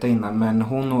och Greta innan, men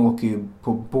hon åker ju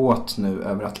på båt nu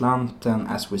över Atlanten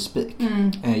as we speak.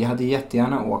 Jag hade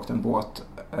jättegärna åkt en båt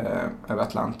över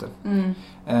Atlanten.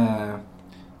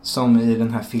 Som i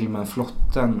den här filmen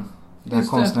Flotten, det här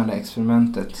konstnärliga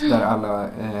experimentet där alla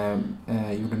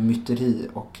gjorde myteri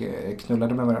och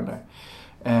knullade med varandra.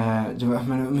 Det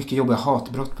var mycket jobbiga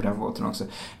hatbrott på den båten också.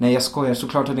 Nej, jag skojar.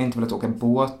 Såklart hade jag inte velat åka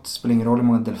båt. Spelar ingen roll hur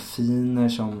många delfiner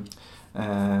som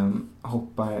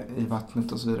hoppar i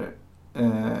vattnet och så vidare.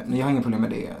 Jag har inga problem med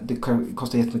det. Det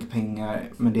kostar jättemycket pengar,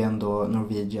 men det är ändå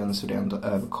Norwegian, så det är ändå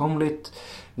överkomligt.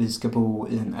 Vi ska bo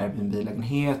i en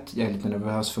Airbnb-lägenhet. Jag är lite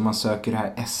nervös för man söker det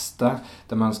här ESTA,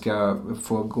 där man ska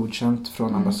få godkänt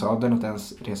från ambassaden att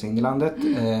ens resa in i landet.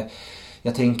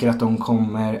 Jag tänker att de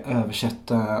kommer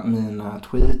översätta mina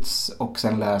tweets och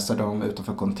sen läsa dem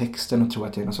utanför kontexten och tro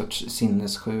att jag är någon sorts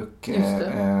sinnessjuk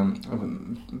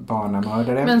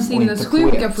barnamördare. Men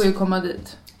sinnessjuka får ju komma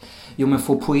dit. Jo, men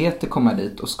får poeter komma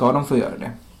dit, och ska de få göra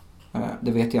det?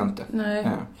 Det vet jag inte. Nej.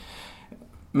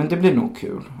 Men det blir nog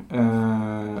kul.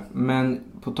 Men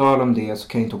på tal om det så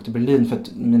kan jag inte åka till Berlin för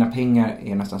att mina pengar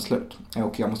är nästan slut.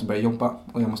 Och jag måste börja jobba.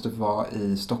 Och jag måste vara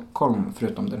i Stockholm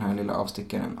förutom den här lilla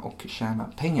avstickaren och tjäna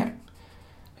pengar.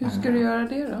 Hur ska du göra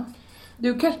det då?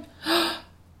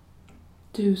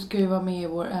 Du ska ju vara med i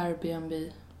vår Airbnb.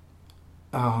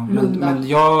 Ja, men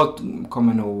jag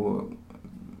kommer nog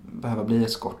behöva bli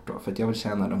eskort då. För att jag vill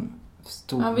tjäna de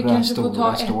stora, vi kanske får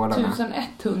ta stålarna.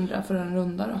 1100 för en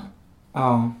runda då.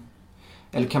 Ja.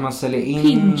 Eller kan man sälja in...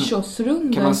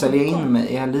 Pinchos-runda. Kan man sälja in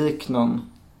mig? Är jag lik någon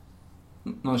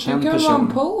känd person? Du kan vara en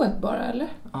poet bara, eller?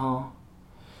 Ja.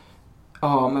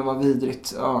 Ja, men vad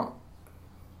vidrigt. Ja.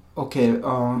 Okej,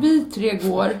 ja. Vi 3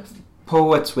 går.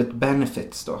 Poets with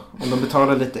benefits då. Om de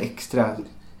betalar lite extra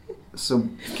så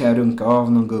kan jag runka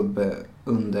av någon gubbe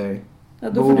under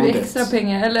då får du extra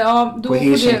pengar. Eller då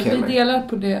får vi delar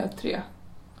på det 3.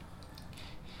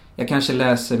 Jag kanske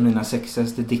läser mina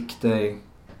sexigaste dikter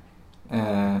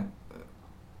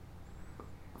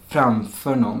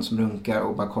framför någon som runkar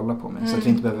och bara kollar på mig. Så att vi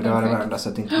inte behöver röra varandra, så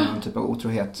att det inte blir någon typ av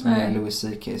otrohet med Louis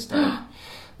CK istället.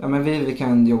 Ja, men vi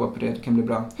kan jobba på det kan bli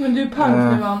bra. Men du är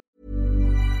pantfri.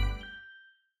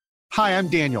 Hi, I'm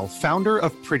Daniel, founder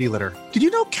of Pretty Litter. Did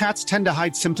you know cats tend to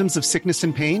hide symptoms of sickness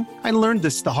and pain? I learned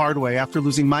this the hard way after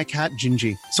losing my cat,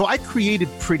 Gingy. So I created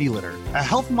Pretty Litter, a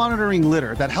health monitoring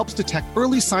litter that helps detect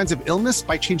early signs of illness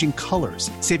by changing colors,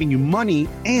 saving you money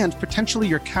and potentially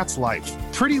your cat's life.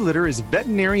 Pretty Litter is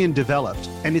veterinarian developed,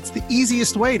 and it's the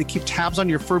easiest way to keep tabs on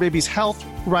your fur baby's health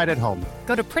right at home.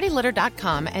 Go to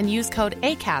prettylitter.com and use code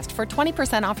ACAST for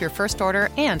 20% off your first order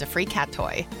and a free cat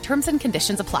toy. Terms and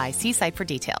conditions apply. See site for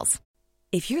details.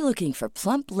 If you're looking for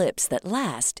plump lips that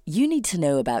last, you need to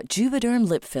know about Juvederm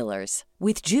lip fillers.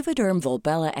 With Juvederm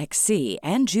Volbella XC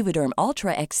and Juvederm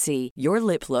Ultra XC, your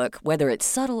lip look, whether it's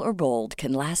subtle or bold,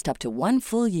 can last up to 1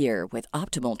 full year with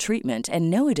optimal treatment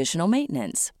and no additional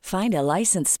maintenance. Find a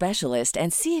licensed specialist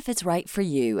and see if it's right for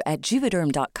you at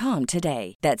Juvederm.com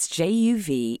today. That's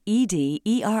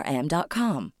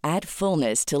JUVEDERM.com. Add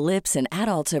fullness to lips in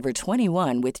adults over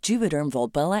 21 with Juvederm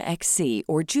Volbella XC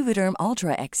or Juvederm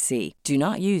Ultra XC. Do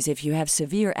not use if you have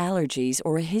severe allergies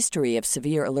or a history of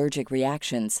severe allergic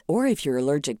reactions, or if you're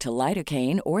allergic to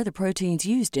lidocaine or the proteins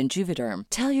used in Juvederm.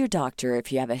 Tell your doctor if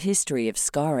you have a history of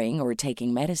scarring or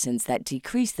taking medicines that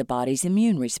decrease the body's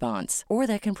immune response or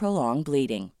that can prolong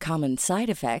bleeding. Common side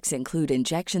effects include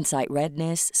injection site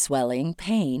redness, swelling,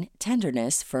 pain,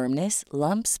 tenderness, firmness,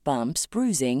 lumps, bumps,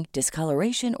 bruising,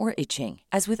 discoloration, or itching.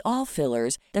 As with all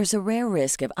fillers, there's a rare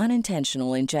risk of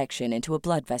unintentional injection into a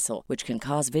blood vessel, which can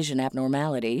cause vision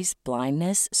abnormalities,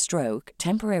 blindness, stroke,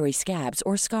 temporary scabs,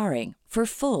 or scarring. For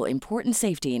full, important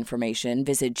safety information,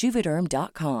 visit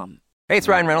Juvederm.com. Hey, it's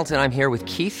Ryan Reynolds, and I'm here with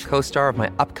Keith, co-star of my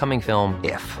upcoming film,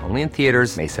 If, only in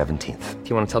theaters May 17th. Do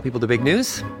you want to tell people the big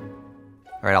news?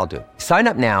 All right, I'll do it. Sign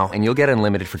up now and you'll get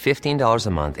unlimited for $15 a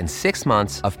month and 6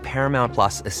 months of Paramount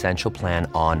Plus Essential Plan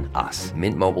on us.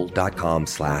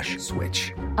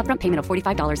 MintMobile.com/switch. Upfront payment of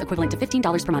 $45 equivalent to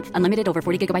 $15 per month. Unlimited over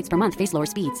 40 gigabytes per month. Face lower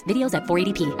speeds. Videos at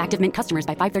 480p. Active Mint customers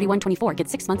by 531.24 get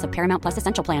 6 months of Paramount Plus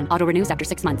Essential Plan. Auto renews after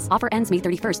 6 months. Offer ends May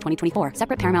 31st, 2024.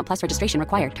 Separate Paramount Plus registration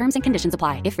required. Terms and conditions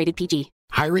apply if rated PG.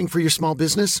 Hiring for your small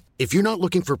business? If you're not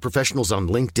looking for professionals on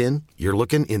LinkedIn, you're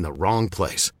looking in the wrong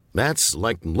place. That's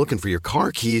like looking for your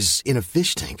car keys in a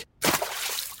fish tank.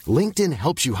 LinkedIn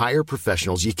helps you hire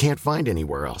professionals you can't find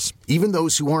anywhere else, even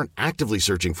those who aren't actively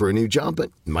searching for a new job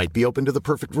but might be open to the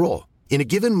perfect role. In a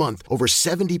given month, over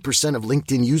 70% of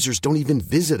LinkedIn users don't even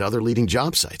visit other leading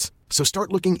job sites. So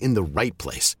start looking in the right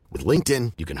place. With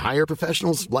LinkedIn, you can hire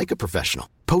professionals like a professional.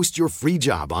 Post your free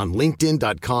job on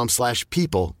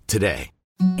linkedin.com/people today.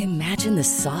 Imagine the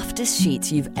softest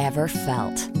sheets you've ever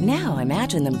felt. Now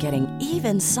imagine them getting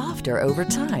even softer over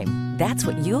time. That's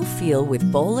what you'll feel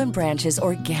with Boll & Branch's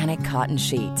organic cotton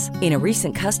sheets. In a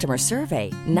recent customer survey,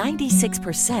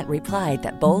 96% replied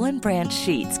that Boll & Branch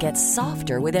sheets get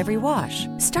softer with every wash.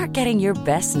 Start getting your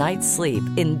best night's sleep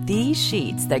in these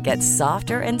sheets that get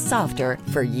softer and softer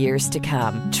for years to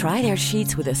come. Try their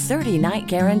sheets with a 30-night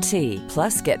guarantee.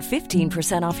 Plus, get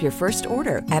 15% off your first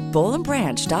order at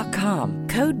bollandbranch.com.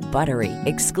 Code BUTTERY.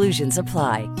 Exclusions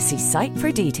apply. See site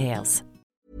for details.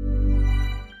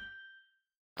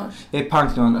 Jag är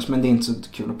pank nu annars, men det är inte så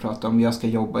kul att prata om. Jag ska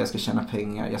jobba, jag ska tjäna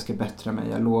pengar, jag ska bättra mig,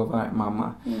 jag lovar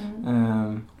mamma.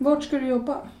 Vart ska du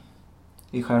jobba?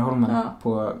 I Skärholmen,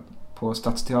 på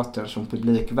Stadsteatern som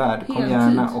publikvärd. Kom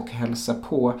gärna och hälsa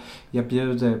på. Jag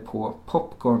bjuder på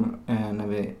popcorn när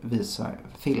vi visar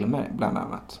filmer bland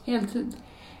annat. Heltid?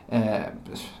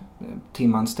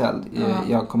 Timanställd.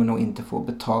 Jag kommer nog inte få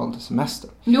betald semester.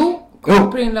 Jo,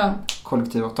 kom på din lön.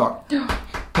 Kollektivavtal. Ja.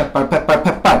 Peppar, peppar,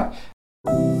 peppar.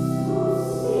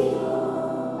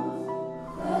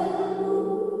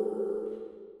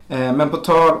 Men på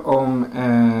tal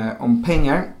om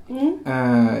pengar.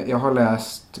 Jag har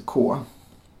läst K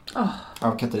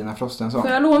av Katarina Frostenson.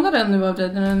 Får jag låna den nu av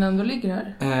dig när den ändå ligger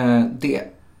här? Det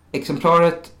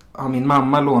exemplaret har min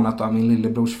mamma lånat av min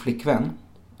lillebrors flickvän.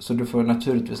 Så du får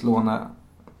naturligtvis låna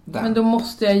den. Men då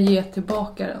måste jag ge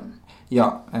tillbaka den.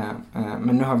 Ja,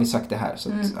 men nu har vi sagt det här så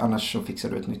att annars så fixar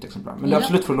du ett nytt exemplar. Men du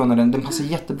absolut får låna den. Den passar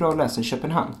jättebra att läsa i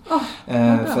Köpenhamn.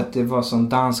 För att det var sån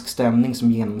dansk stämning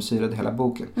som genomsyrade hela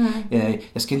boken.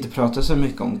 Jag ska inte prata så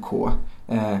mycket om K.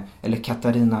 Eller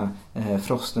Katarina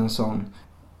Frostenson.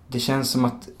 Det känns som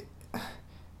att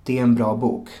det är en bra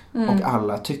bok. Och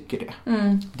alla tycker det.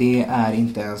 Det är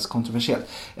inte ens kontroversiellt.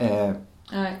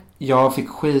 Jag fick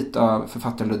skit av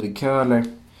författaren Ludvig Köhler,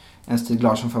 en Stig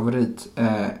Larsson-favorit.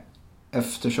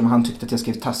 Eftersom han tyckte att jag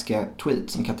skrev taskiga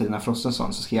tweets som Katarina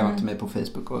Frostenson, så skrev han till mig på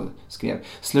Facebook och skrev: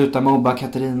 sluta mobba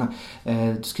Katarina,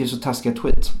 du skriver så taskiga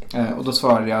tweets. Och då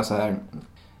svarade jag så här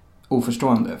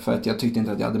oförstående, för att jag tyckte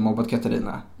inte att jag hade mobbat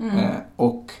Katarina.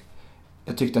 Och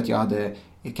jag tyckte att jag hade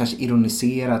kanske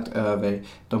ironiserat över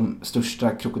de största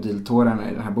krokodiltårarna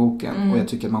i den här boken. Och jag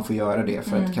tycker att man får göra det,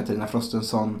 för att Katarina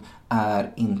Frostenson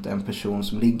är inte en person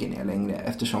som ligger ner längre.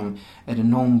 Eftersom är det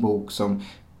någon bok som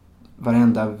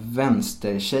varenda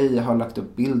vänstertjej har lagt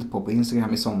upp bild på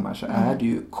Instagram i sommar, så är det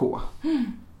ju K.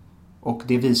 Och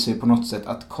det visar ju på något sätt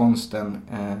att konsten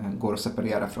går att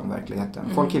separera från verkligheten.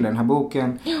 Folk gillar den här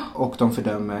boken och de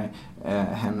fördömer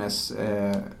hennes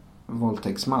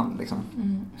våldtäktsman liksom.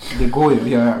 Det går ju att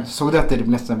göra. Såg du att det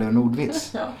nästan blev en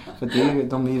ordvits? För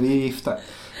de är ju gifta.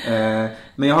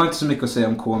 Men jag har inte så mycket att säga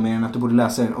om K mer än att du borde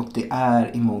läsa den, och det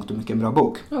är i mångt och mycket en bra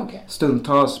bok.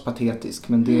 Stundtals patetisk,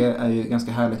 men det är ju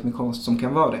ganska härligt med konst som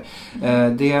kan vara det.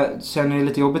 Det jag känner är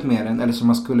lite jobbigt med den, eller som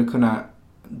man skulle kunna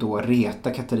då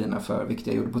reta Katarina för, vilket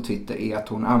jag gjorde på Twitter, är att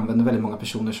hon använder väldigt många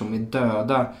personer som är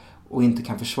döda och inte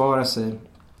kan försvara sig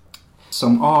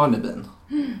som alibin.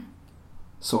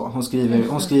 Så, hon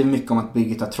skriver mycket om att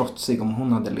Birgitta Trotzig, om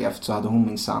hon hade levt så hade hon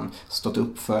minsann stått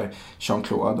upp för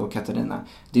Jean-Claude och Katarina.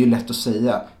 Det är ju lätt att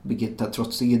säga, Birgitta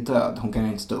Trotzig är död, hon kan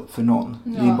inte stå upp för någon.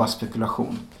 Det är ju bara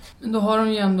spekulation. Men då har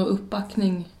hon ju ändå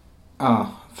uppbackning. Ja,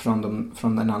 från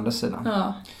den andra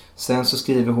sidan. Sen så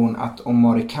skriver hon att om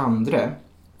Marikandre,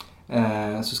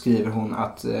 så skriver hon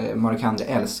att Marikandre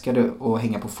älskade att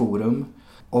hänga på forum,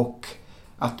 och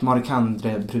att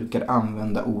Marikandre brukar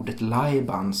använda ordet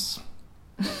lajbans.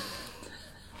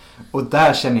 Och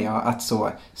där känner jag att så,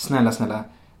 snälla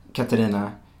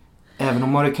Katarina, även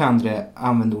om Marikandre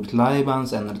använde ordet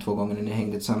lajbans 1 eller 2 gånger när ni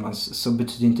hängde tillsammans, så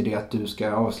betyder inte det att du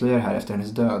ska avslöja det här efter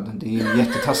hennes död. Det är ju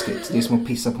jättetaskigt. Det är som att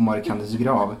pissa på Marikandres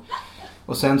grav.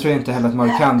 Och sen tror jag inte heller att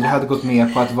Marikandre hade gått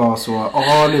med på att vara så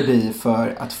alibi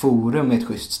för att forum är ett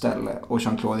schysst ställe och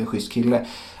Jean-Claude är en schysst kille.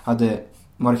 Hade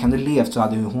Marikandre levt så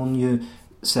hade hon ju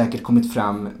säkert kommit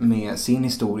fram med sin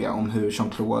historia om hur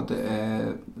Jean-Claude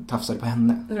tafsade på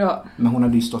henne. Men hon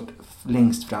hade ju stått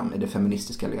längst fram i det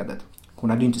feministiska ledet. Hon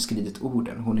hade ju inte skrivit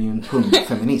orden. Hon är ju en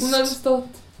punkfeminist. Hon hade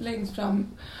stått längst fram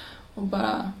och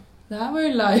bara, det här var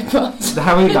ju lajbans. Det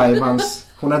här var ju lajbans.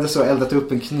 Hon hade så eldat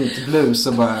upp en knytblus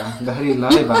och bara, det här är ju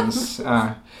lajbans.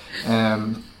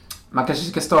 Man kanske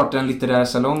ska starta en litterär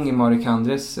salong i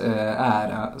Marikandres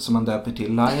ära som man döper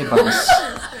till lajbans.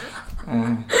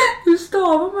 Hur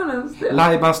stavar man ens det?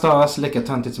 Lajbans stavas lika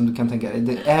töntigt som du kan tänka dig.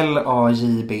 Det är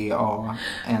L-A-J-B-A-N-S.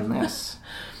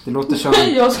 Det låter som...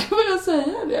 Nej, jag ska börja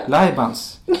säga det.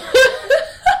 Lajbans.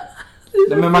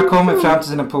 Men man kommer fram till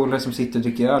sina polare som sitter och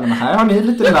dricker öl. Men här har ni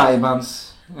lite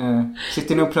lajbans.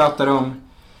 Sitter ni och pratar om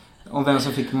vem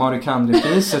som fick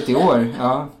Marikandre-priset i år.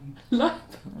 Ja.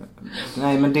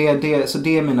 Nej, men så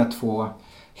det är mina 2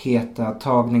 heta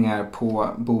tagningar på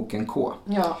boken K.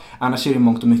 Ja. Annars är det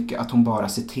mångt och mycket att hon bara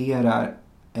citerar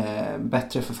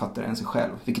bättre författare än sig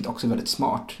själv. Vilket också är väldigt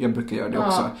smart. Jag brukar göra det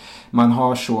också. Man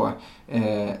har så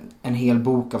en hel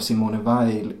bok av Simone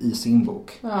Weil i sin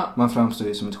bok. Ja. Man framstår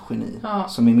ju som ett geni. Ja.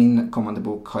 Som i min kommande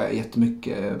bok har jag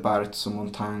jättemycket Barthes och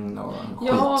Montaigne och skit.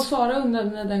 Ja, Sara undrar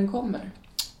när den kommer.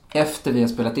 Efter vi har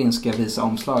spelat in ska jag visa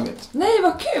omslaget. Nej,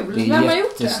 vad kul! Det är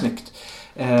jättesnyggt.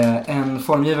 En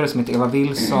formgivare som heter Eva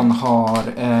Wilson har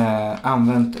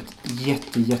använt ett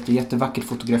jättevackert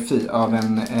fotografi av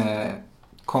en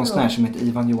konstnär som heter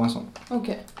Ivan Johansson.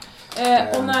 Okej.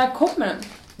 Och när kommer den?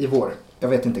 I vår. Jag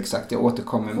vet inte exakt, jag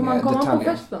återkommer med detaljer. Får man komma på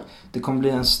festen? Det kommer bli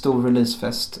en stor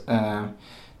releasefest.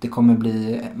 Det kommer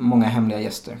bli många hemliga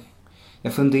gäster.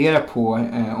 Jag funderar på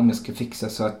om jag ska fixa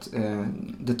så att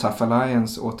The Tough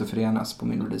Alliance återförenas på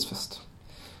min releasefest.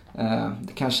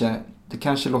 Det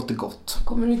kanske låter gott.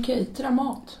 Kommer du catera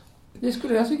mat? Det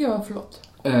skulle jag tycka var flott.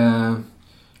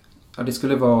 Ja, det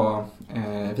skulle vara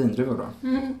vindruvor då.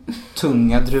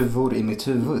 Tunga druvor i mitt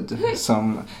huvud.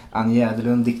 Som Annie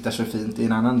Jäderlund diktar så fint i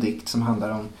en annan dikt som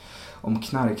handlar om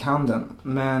knarkhandeln.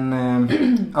 Men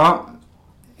ja,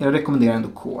 jag rekommenderar ändå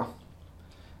K.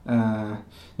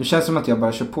 Nu känns det som att jag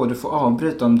bara kör på. Du får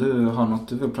avbryta om du har något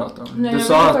du vill prata om. Nej, du jag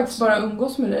sa vill faktiskt bara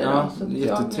umgås med dig. Ja, då, så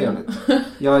jättetrevligt.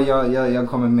 Jag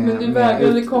kommer med. Men du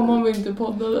vägrade komma om vi inte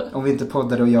poddade. Om vi inte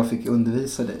poddade och jag fick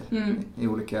undervisa dig i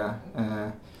olika...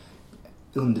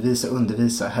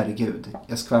 Undervisa, herregud.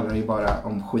 Jag skvallrar ju bara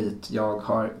om skit jag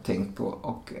har tänkt på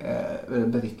och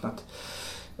bevittnat.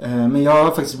 Men jag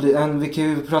har faktiskt vi kan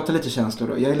ju prata lite känslor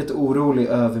då. Jag är lite orolig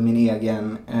över min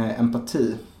egen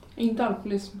empati. Inte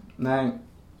alkoholism. Nej.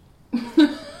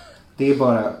 Det är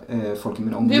bara folk i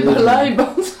min omgivning. Det är bara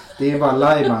lajbans. Det är bara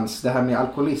lajbans. Det här med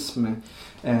alkoholism.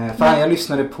 Jag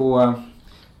lyssnade på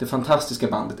det fantastiska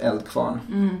bandet Eldkvarn.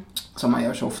 Som man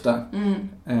gör så ofta.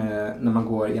 När man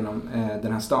går genom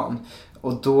den här stan.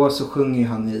 Och då så sjunger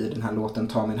han i den här låten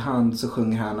Ta min hand. Så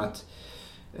sjunger han att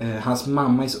hans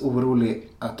mamma är så orolig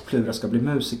att Plura ska bli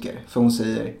musiker. För hon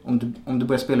säger, om du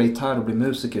börjar spela gitarr och blir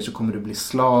musiker så kommer du bli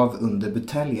slav under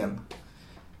buteljen.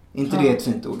 Inte det ett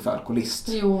fint ord för alkoholist?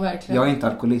 Jo, verkligen. Jag är inte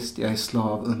alkoholist, jag är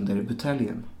slav under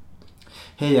buteljen.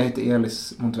 Hej, jag heter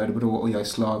Elis Monteverde och jag är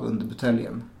slav under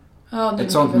buteljen. Ja,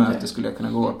 ett sånt möte skulle jag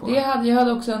kunna gå på. Jag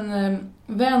hade också en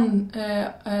vän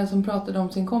som pratade om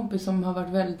sin kompis som har varit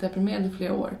väldigt deprimerad i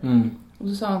flera år. Och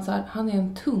då sa han så här, han är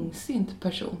en tungsint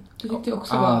person. Det tyckte jag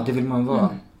också var... det vill man vara.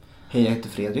 Hej, jag heter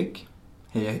Fredrik.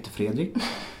 Hej, jag heter Fredrik.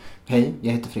 Hej,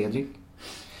 jag heter Fredrik.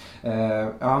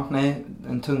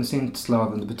 En tungsint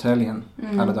slav under buteljen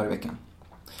alla dagar i veckan.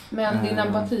 Men din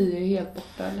empati är helt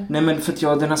borta, eller? Nej, men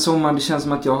för att den här sommaren, det känns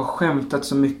som att jag har skämtat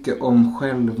så mycket om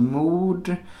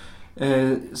självmord.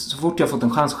 Så fort jag har fått en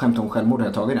chans att skämta om självmord har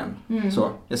jag tagit den. Så,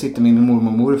 jag sitter med min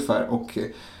mormor och morfar och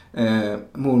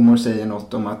mormor säger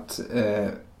något om att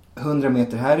 100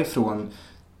 meter härifrån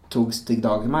tog Stig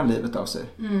Dagerman livet av sig.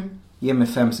 Ge mig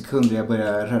 5 sekunder, jag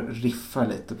börjar riffa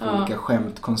lite på olika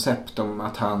skämtkoncept om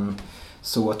att han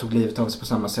så tog livet av sig på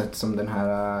samma sätt som den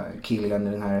här killen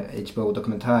i den här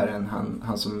HBO-dokumentären.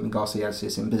 Han som gav sig ihjäl sig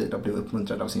i sin bil och blev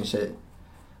uppmuntrad av sin tjej.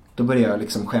 Då började jag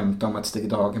liksom skämta om att Stig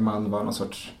Dagerman var någon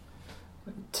sorts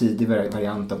tidig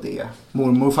variant av det.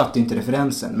 Mormor fattar inte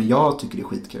referensen, men jag tycker det är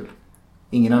skitkul.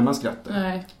 Ingen annan skrattar.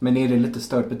 Nej. Men är det lite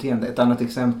stört beteende? Ett annat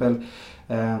exempel,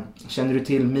 känner du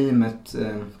till memet?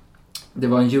 Det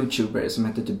var en YouTuber som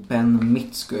hette typ Ben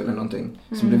Mitsko eller någonting.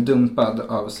 Som blev dumpad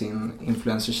av sin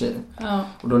influencer-tjej.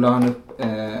 Och då la han upp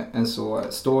en så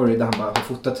story där han bara har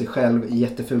fotat sig själv i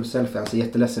jätteful selfie. Han ser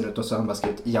jätteledsen ut och så har han bara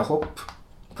skrivit jahopp.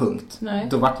 Punkt. Nej.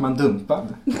 Då vart man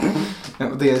dumpad.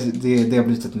 det har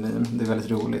blivit ett meme. Det är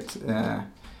väldigt roligt.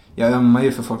 Jag ömmar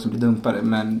ju för folk som blir dumpade.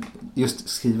 Men just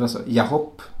skriva så,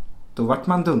 jahopp. Då vart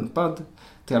man dumpad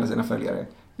till alla sina följare.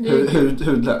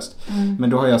 Hudlöst. Men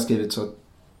då har jag skrivit så,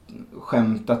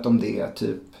 skämtat om det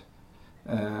typ.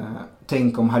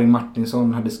 Tänk om Harry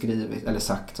Martinsson hade skrivit eller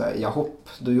sagt så här, jahopp,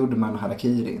 då gjorde man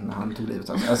harakiri när han tog livet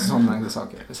av sig. Alltså sådana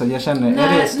saker. Så jag känner,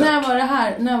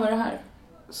 när var det här?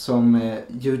 Som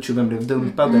YouTubern blev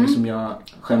dumpad eller som jag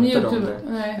skämtade om det.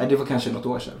 Nej, det var kanske något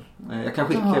år sedan. Jag kan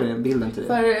skicka bilden till dig.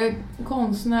 För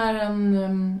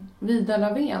konstnären Vida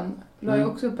Lavén la ju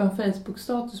också upp en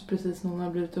Facebook-status precis när hon har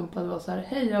blivit dumpad. Det var så här,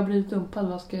 hej, jag har blivit dumpad,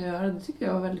 vad ska jag göra? Det tycker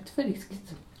jag var väldigt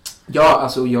friskt. Ja,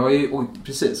 alltså jag är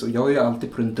precis, och jag är ju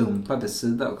alltid på den dumpade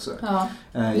sida också. Ja,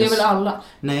 det är väl alla.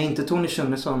 Nej, inte Tony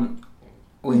Schunnesson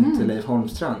och inte Leif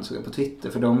Holmstrand såg jag på Twitter.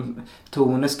 För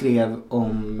Tone skrev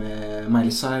om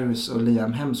Miley Cyrus och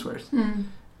Liam Hemsworth.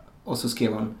 Och så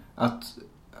skrev hon att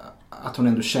hon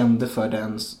ändå kände för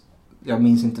den. Jag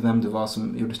minns inte vem det var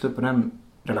som gjorde slut på den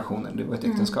relationen. Det var ett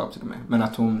äktenskap till och med. Men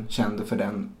att hon kände för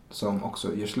den som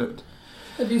också gör slut.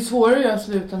 Det är svårare att göra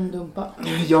slut än dumpa.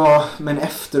 Ja, men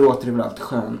efteråt är det väl alltid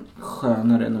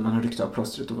skönare när man har ryckt av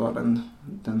plåstret och var den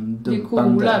dumpande. Det är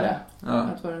coolare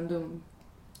att vara en dumpa.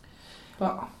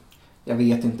 Ja. Jag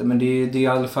vet inte, men det är i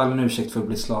alla fall en ursäkt för att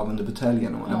bli slav under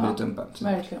buteljen om man har blivit dumpad.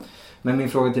 Verkligen. Men min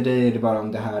fråga till dig är bara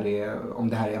om det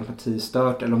här är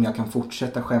empatistört eller om jag kan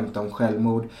fortsätta skämta om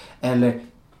självmord. Eller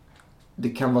det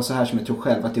kan vara så här som jag tror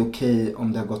själv, att det är okej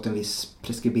om det har gått en viss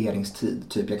preskriberingstid.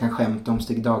 Typ jag kan skämta om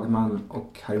Stig Dagman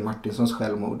och Harry Martinsons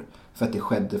självmord för att det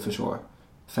skedde för så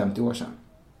 50 år sedan.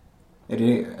 Är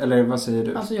det, eller vad säger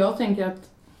du? Alltså jag tänker att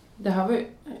det här var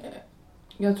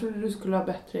jag trodde du skulle ha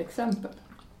bättre exempel.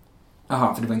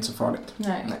 Jaha, för det var inte så farligt.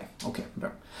 Nej, okej, bra.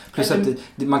 Plus att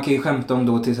man kan ju skämta om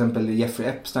då till exempel Jeffrey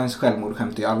Epsteins självmord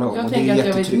skämtar ju alla om. Jag och tänker det är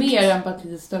att jag vet mer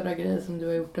empati större grejer som du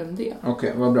har gjort än det.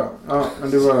 Okej, vad bra. Ja,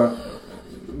 men det var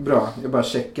bra. Jag bara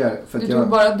checkar. För du att tog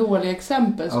bara dåliga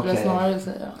exempel skulle jag snarare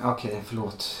säga. Okej,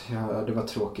 förlåt. Ja, det var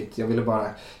tråkigt. Jag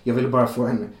ville bara få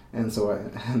en så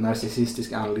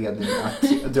narcissistisk anledning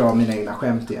att dra mina egna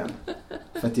skämt igen.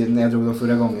 För att när jag drog dem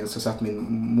förra gången så satt min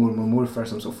mormor och morfar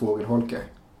som så fågelholkar.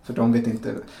 För de vet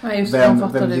inte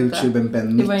vem YouTubern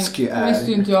Ben Nitsky är. Det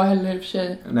visste ju inte jag heller i och för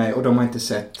sig. Nej, och de har inte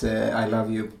sett I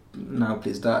Love You Now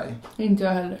Please Die. Inte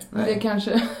jag heller. Men det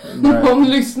kanske någon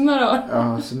lyssnar då.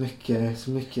 Ja, så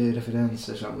mycket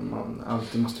referenser som man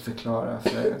alltid måste förklara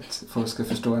för att folk ska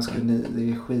förstå ens geni.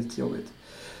 Det är skitjobbigt.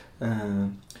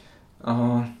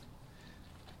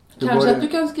 Kanske att du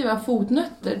kan skriva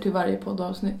fotnötter till varje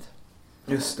poddavsnitt.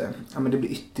 Just det. Ja, men det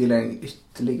blir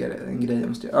ytterligare en grej jag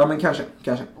måste göra. Ja, men kanske.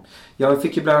 Jag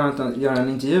fick ju bland annat göra en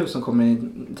intervju som kommer i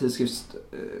en tidskrift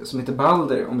som heter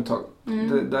Balder om ett tag.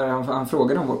 Där han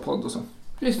frågade om vår podd och så.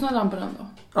 Lyssnade han på den då?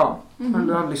 Ja, han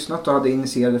hade lyssnat och hade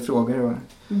initierade frågor. Och...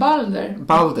 Balder?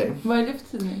 Vad är det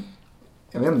för tidning?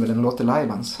 Jag vet inte, men den låter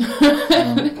lajbans.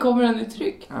 Kommer den i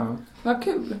tryck? Ja. Vad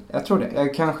kul. Jag tror det.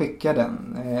 Jag kan skicka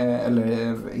den,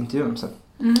 eller intervjun sen.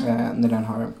 När den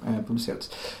har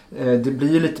publicerats. Det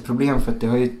blir ju lite problem för att det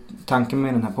har ju tanken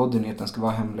med den här podden är att den ska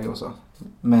vara hemlig och så.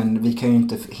 Men vi kan ju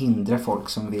inte hindra folk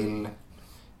som vill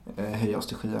höja oss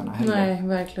till skyarna heller. Nej,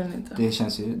 verkligen inte. Det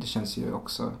känns ju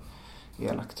också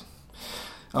elakt.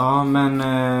 Ja, men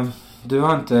du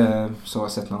har inte så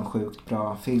sett någon sjukt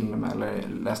bra film eller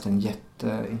läst en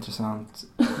jätteintressant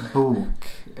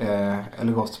bok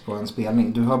eller gått på en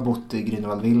spelning. Du har bott i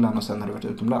Grünewaldvillan och sen har du varit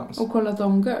utomlands. Och kollat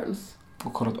om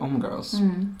Girls.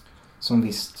 Som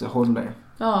visst håller.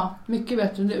 Ja, mycket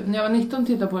bättre nu. När jag var 19 och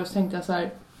tittade på det så tänkte jag så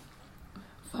här: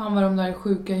 fan vad de där är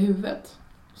sjuka i huvudet.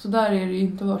 Så där är det ju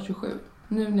inte att vara 27.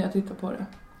 Nu när jag tittar på det.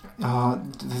 Ja,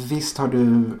 visst har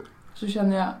du... Så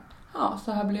känner jag, ja,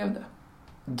 så här blev det.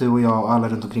 Du och jag och alla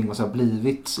runt omkring oss har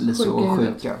blivit lite så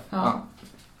sjuka. Ja.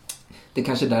 Det är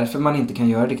kanske därför man inte kan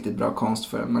göra riktigt bra konst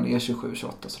förrän man är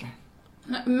 27-28 sådär.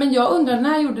 Men jag undrar,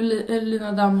 när gjorde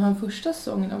Lina Damhan första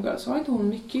säsongen av Girls? Var inte hon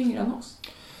mycket yngre än oss?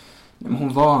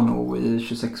 Hon var nog i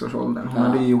 26-årsåldern. Hon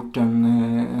hade gjort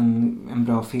en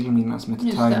bra film innan som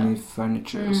heter Tiny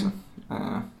Furniture. Och så.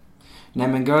 Nej,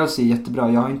 men Girls är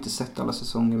jättebra. Jag har inte sett alla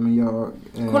säsonger, men jag...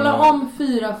 Kolla om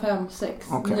 4, 5, 6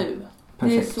 nu.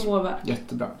 Perfekt. Det är så värt.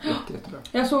 Jättebra. Jättebra.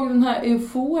 Jag såg den här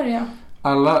Euphoria.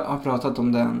 Alla har pratat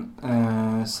om den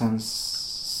sen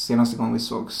senaste gången vi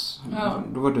sågs. Ja.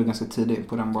 Då var du ganska tidig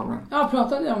på den bollen. Ja,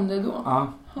 pratade jag om det då?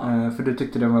 Ja, för du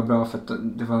tyckte den var bra för att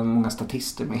det var många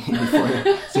statister med i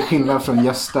Euphoria. Så skillnad från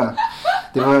Gösta.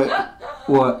 Det var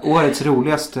årets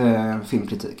roligaste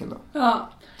filmkritik ändå. Ja.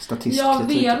 Jag har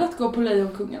velat gå på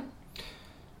Lejonkungen.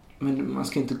 Men man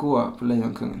ska inte gå på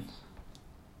Lejonkungen.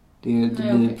 Det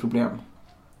blir ett problem.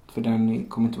 För den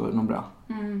kommer inte vara någon bra.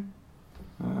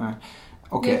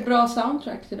 Det är ett bra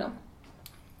soundtrack till den.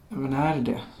 Men är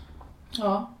det?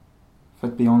 Ja. För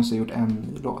att Beyoncé har gjort en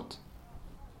ny låt.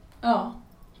 Ja.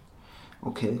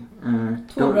 Okej.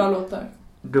 2 bra låtar.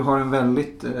 Du har en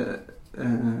väldigt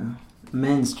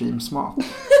mainstream smak.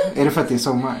 Är det för att det är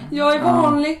sommar? Jag är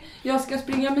vanlig. Jag ska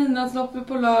springa midnattsloppet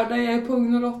på lördag. Jag är på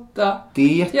Ugn 8.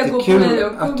 Det är jättekul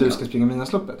att du ska springa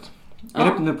midnattsloppet. Är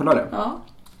det nu på lördag? Ja.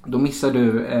 Då missar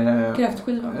du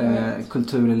kräftskivan,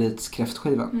 Kulturelits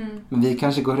kräftskivan. Men vi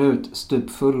kanske går ut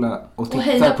stupfulla och tittar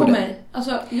heja på mig.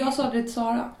 Alltså, jag sa det till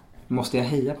Sara. Måste jag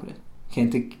heja på dig?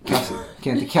 Kan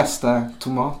jag inte kasta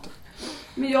tomater?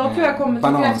 Men jag tror jag kommer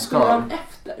till kräftskivan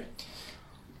efter.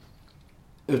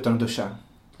 Utan att duscha?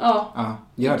 Ja,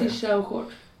 gör det. Duscha och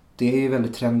short. Det är ju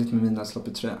väldigt trendigt med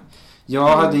midnattsloppet, tror jag.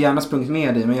 Jag hade gärna sprungit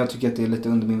med dig, men jag tycker att det är lite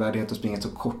under min värdighet att springa ett så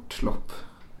kort lopp.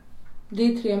 Det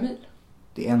är 3 mil.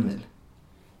 Det är 1 mil.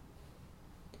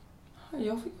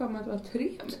 Jag fick vara med att det var 3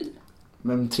 mil.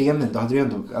 Men 3 mil, då hade du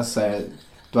ändå,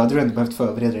 då hade du ändå behövt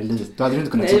förbereda dig lite. Då hade du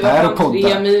inte kunnat sitta här och podda.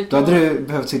 Då hade du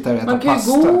behövt sitta här och äta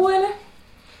pasta. Man kan ju gå, eller?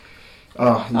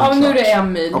 Ja, men nu är det 1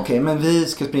 mil. Okej, men vi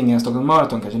ska springa en Stockholm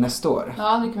Marathon kanske nästa år.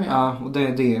 Ja, det kan vi göra. Ja, och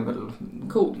det är väl...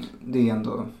 Coolt. Det är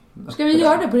ändå... Ska vi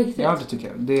göra det på riktigt? Ja, det tycker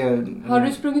jag. Har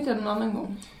du sprungit det någon annan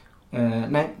gång?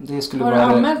 Nej, det skulle har vara... Har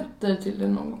du anmält dig till det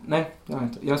någon gång? Nej, jag har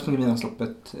inte. Jag har sprungit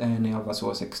Midnattsloppet när jag var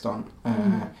så 16.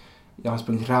 Jag har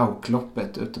sprungit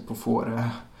Raukloppet ute på Fårö.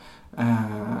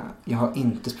 Jag har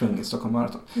inte sprungit Stockholm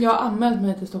Marathon. Jag har anmält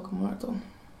mig till Stockholm Marathon.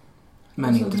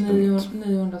 Men inte sprungit.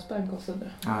 900 spänn kostade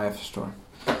det. Ja, jag förstår.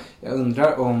 Jag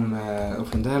undrar om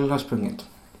Ulf Lundell har sprungit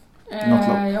något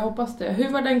lopp. Jag hoppas det. Hur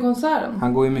var den konserten?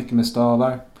 Han går ju mycket med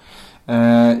stavar.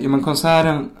 Men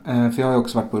konserten, för jag har ju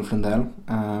också varit på Ulf Lundell.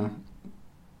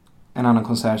 En annan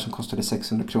konsert som kostade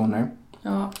 600 kronor.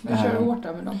 Ja, jag kör hårt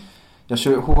där med dem. Jag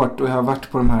kör hårt och jag har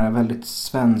varit på de här väldigt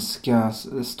svenska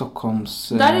Stockholms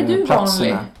där är du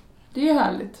platserna. Vanlig. Det är ju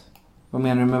härligt. Vad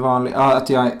menar du med vanlig? Ja, att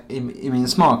jag i min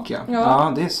smak, ja.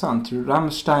 Ja, det är sant.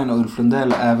 Rammstein och Ulf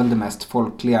Lundell är väl det mest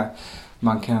folkliga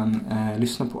man kan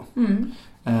lyssna på.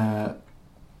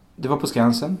 Det var på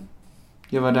Skansen.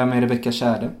 Jag var där med Rebecca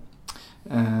Kärde.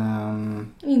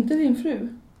 Inte din fru?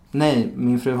 Nej,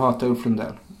 min fru hatar Ulf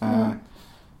Lundell.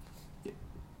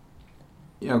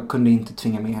 Jag kunde inte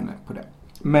tvinga med henne på det.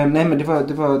 Men nej, men det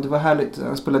var härligt.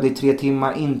 Han spelade i 3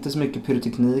 timmar, inte så mycket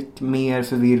pyroteknik, mer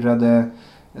förvirrade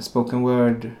spoken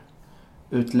word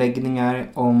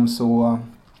utläggningar om så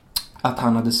att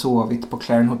han hade sovit på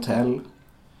Claren Hotel.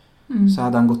 Så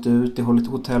hade han gått ut i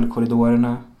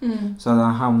hotellkorridorerna. Så hade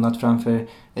han hamnat framför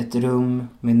ett rum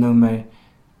med nummer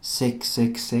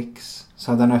 666.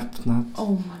 Så hade han öppnat.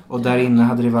 Och där inne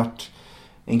hade det varit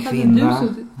en kvinna.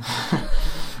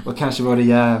 Och kanske var det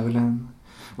djävulen.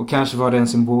 Och kanske var det en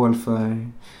symbol för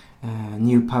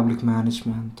New Public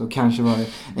Management. Och kanske var det...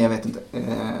 Nej, jag vet inte.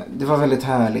 Det var väldigt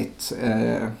härligt.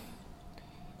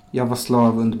 Jag var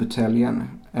slav under buteljen.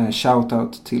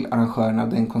 Shoutout till arrangörerna av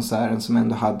den konserten som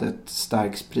ändå hade ett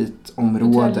starkt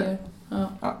spritområde.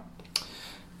 Ja.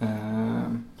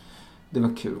 Det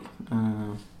var kul.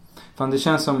 Fan, det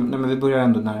känns som... Nej, men vi börjar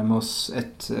ändå närma oss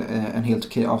en helt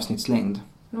okej avsnittslängd.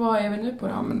 Vad är vi nu på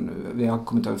då? Ja, men vi har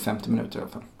kommit över 50 minuter i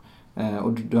alla fall.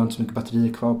 Och du har inte så mycket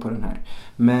batterier kvar på den här.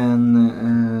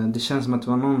 Men det känns som att det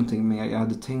var någonting mer jag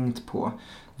hade tänkt på.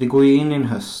 Vi går ju in i en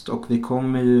höst och vi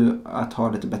kommer ju att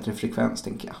ha lite bättre frekvens,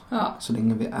 tänker jag. Ja. Så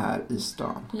länge vi är i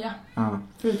stan. Ja.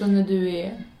 Förutom när du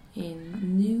är i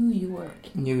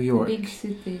New York. Big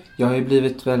city. Jag har ju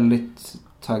blivit väldigt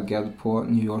taggad på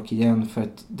New York igen. För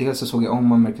att dels så såg jag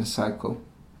om American Psycho.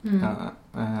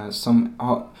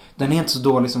 Den är inte så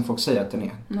dålig som folk säger att den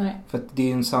är. Nej. För att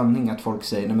det är en sanning att folk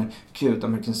säger, nej men gud,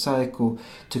 American Psycho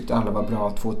tyckte alla var bra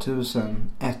 2001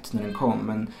 när den kom,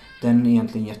 men den är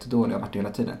egentligen jättedålig, har varit hela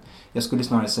tiden. Jag skulle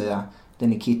snarare säga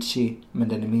den är kitschy, men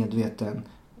den är medveten.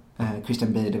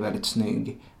 Christian Bale är väldigt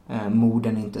snygg.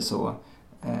 Morden är inte så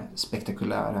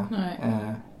spektakulära.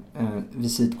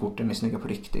 Visitkorten är snygga på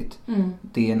riktigt.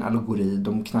 Det är en allegori.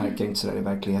 De knarkar inte sådär i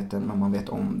verkligheten, men man vet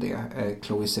om det.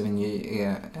 Chloe Sevigny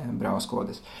är en bra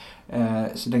skådis.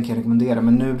 Så den kan jag rekommendera.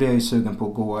 Men nu blir jag ju sugen på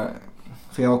att gå,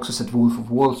 för jag har också sett Wolf of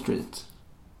Wall Street.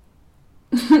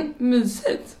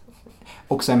 Mysigt.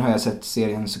 Och sen har jag sett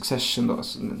serien Succession då,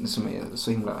 som är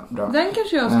så himla bra. Den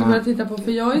kanske jag ska börja titta på,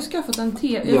 för jag har ju skaffat en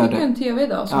tv. Jag fick en tv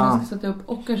idag som jag ska sätta upp,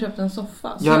 och jag köpt en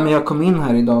soffa. Ja, men jag kom in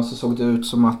här idag så såg det ut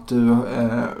som att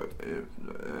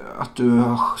du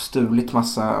har stulit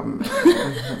massa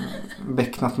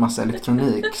becknat massa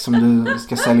elektronik som du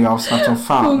ska sälja av snabbt som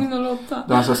fan.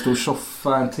 Du har en så stor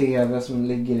soffa, en tv som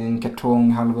ligger i en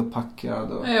kartong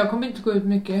halvpackad. Och... Jag kommer inte gå ut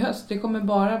mycket i höst. Det kommer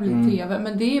bara bli tv.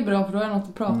 Men det är bra, för då har jag något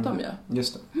att prata om.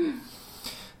 Just det.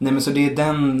 Nej, men så det är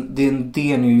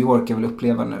det New York jag vill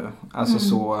uppleva nu. Alltså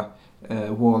så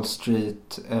Wall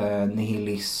Street,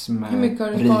 nihilism,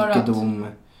 rikedom.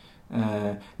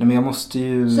 Nej, men jag måste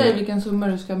ju... Säg vilken summa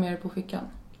du ska ha med dig på fickan.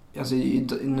 Alltså i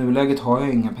nuläget har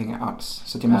jag inga pengar alls.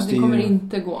 Så att jag måste det kommer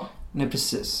inte gå. Nej,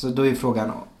 precis. Så då är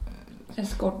frågan...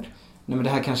 Eskort. Nej, men det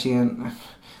här kanske är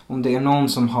om det är någon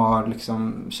som har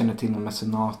liksom, känner till någon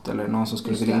mecenat eller någon som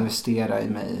skulle vilja investera i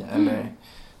mig eller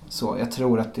så. Jag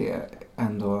tror att det är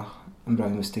ändå en bra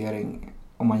investering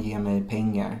om man ger mig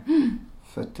pengar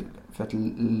för att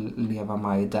leva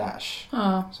my dash,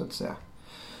 så att säga.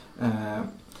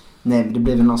 Nej, det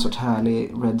blev någon sorts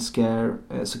härlig Red Scare,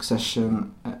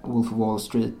 Succession, Wolf of Wall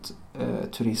Street,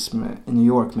 turism i New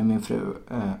York med min fru.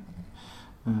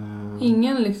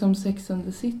 Ingen liksom Sex and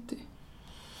the City?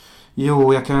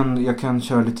 Jo, jag kan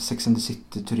köra lite Sex and the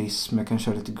City turism, jag kan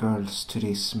köra lite girls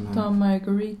turism. Ta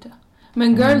Margarita.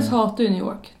 Men girls hatar ju New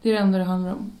York. Det är det enda det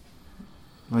handlar om.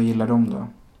 Vad gillar de då?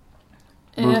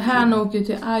 Han åker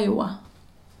till Iowa.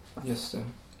 Just det.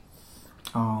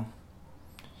 Ja.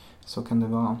 Så kan det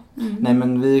vara. Nej,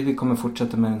 men vi kommer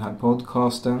fortsätta med den här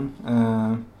podcasten.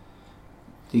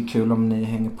 Det är kul om ni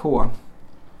hänger på.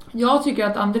 Jag tycker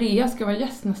att Andreas ska vara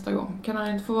gäst nästa gång. Kan han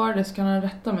inte få vara det så kan han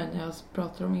rätta mig när jag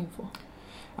pratar om info.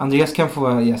 Andreas kan få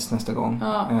vara gäst nästa gång.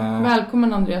 Ja,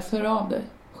 välkommen Andreas, hör av dig.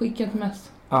 Skicka ett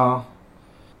mess. Ja.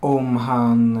 Om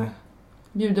han...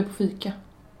 bjuder på fika.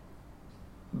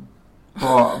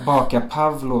 Baka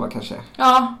pavlova kanske.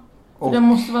 Ja, för den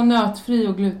måste vara nötfri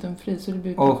och glutenfri så det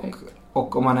blir perfekt.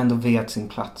 Och om man ändå vet sin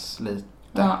plats lite.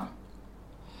 Ja.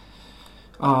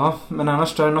 Ja, men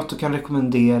annars är det något du kan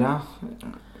rekommendera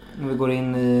när vi går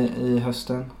in i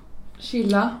hösten?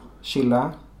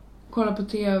 Chilla. Kolla på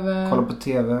TV.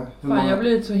 Jag har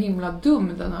blivit så himla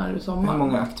dum den här sommaren. Hur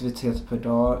många aktiviteter per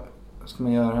dag ska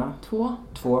man göra? 2.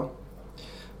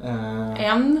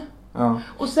 1. Ja.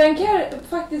 Och sen kan jag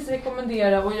faktiskt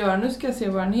rekommendera att göra, nu ska jag se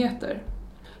vad den heter.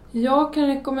 Jag kan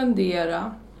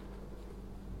rekommendera,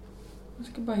 jag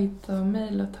ska bara hitta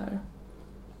mejlet här.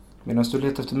 Medan du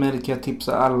letar efter mejl kan jag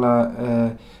tipsa alla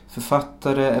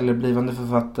författare eller blivande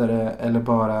författare eller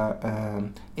bara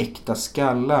äkta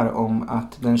skallar om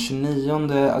att den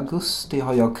 29 augusti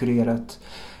har jag kurerat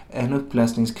en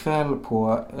uppläsningskväll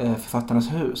på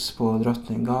Författarnas hus på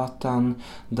Drottninggatan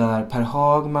där Per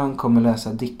Hagman kommer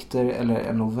läsa dikter eller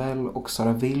en novell och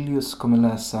Sara Villius kommer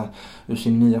läsa ur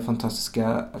sin nya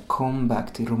fantastiska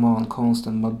comeback till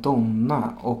romankonsten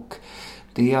Madonna. Och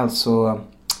det är alltså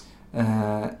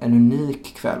en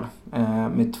unik kväll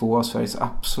med 2 av Sveriges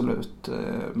absolut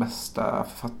bästa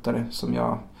författare som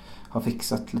jag har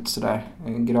fixat lite sådär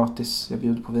gratis. Jag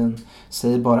bjuder på vin.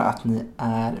 Säg bara att ni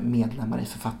är medlemmar i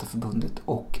Författarförbundet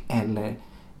och eller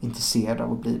intresserade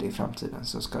av att bli det i framtiden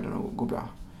så ska det nog gå bra.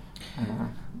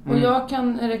 Och jag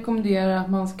kan rekommendera att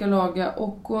man ska laga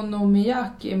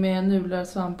okonomiyaki med nudlar,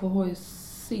 svamp och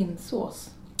hoisinsås.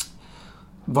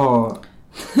 Vad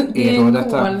är då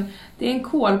detta? Det är en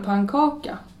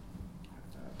kålpannkaka.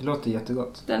 Det låter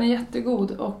jättegott. Den är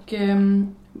jättegod och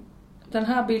den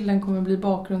här bilden kommer bli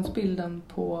bakgrundsbilden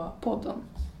på podden.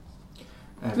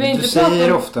 Du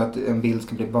säger ofta att en bild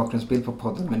ska bli bakgrundsbild på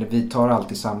podden men vi tar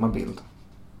alltid samma bild.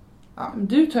 Ja.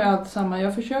 Du tar alltid samma,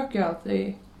 jag försöker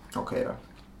alltid. Okej då.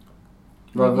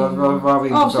 Vad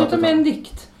vill du avsluta med en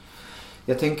dikt.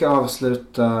 Jag tänker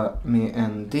avsluta med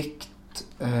en dikt.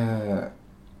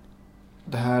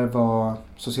 Det här var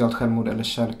Socialt självmord eller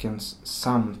Kärlekens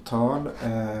samtal.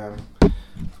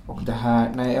 Och det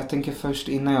här, jag tänker först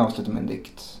innan jag avslutar med en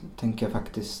dikt tänker jag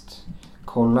faktiskt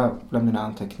kolla bland mina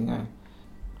anteckningar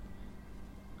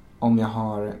om jag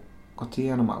har gått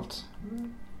igenom allt.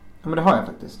 Ja, men det har jag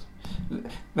faktiskt.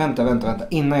 Vänta.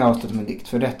 Innan jag avslutar med en dikt,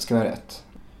 för rätt ska vara rätt.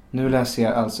 Nu läser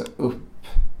jag alltså upp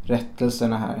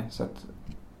rättelserna här så att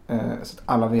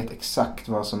alla vet exakt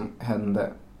vad som hände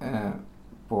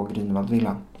på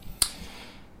Grünewaldvillan.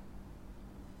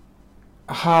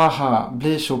 Haha,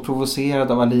 blir så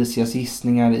provocerad av Alicias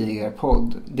gissningar i er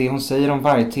podd. Det hon säger om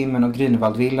vargtimmen och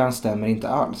Grünewaldvillan stämmer inte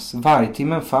alls.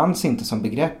 Vargtimmen fanns inte som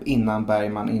begrepp innan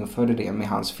Bergman införde det med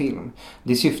hans film.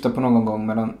 Det syftar på någon gång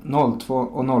mellan 02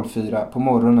 och 04 på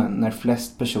morgonen när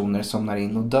flest personer somnar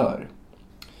in och dör.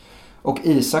 Och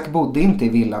Isak bodde inte i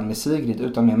villan med Sigrid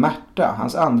utan med Märta,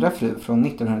 hans andra fru från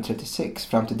 1936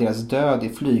 fram till deras död i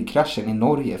flygkraschen i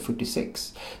Norge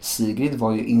 46. Sigrid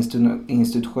var ju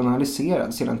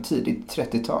institutionaliserad sedan tidigt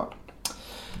 30-tal.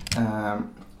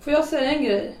 Får jag säga en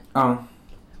grej? Ja.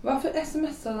 Varför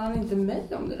smsade han inte mig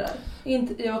om det där?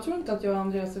 Jag tror inte att jag och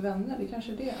Andreas är vänner, det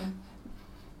kanske är det.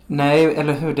 Nej,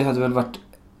 eller hur? Det hade väl varit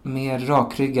mer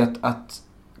rakryggat att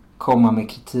komma med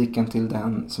kritiken till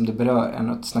den som det berör än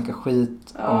att snacka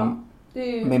skit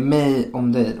med mig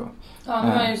om dig då. Ja, nu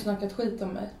har jag ju snackat skit om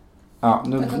mig. Ja,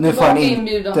 nu får han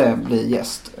inte bli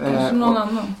gäst. Kanske någon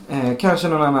annan. Kanske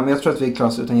någon annan, men jag tror att vi klarar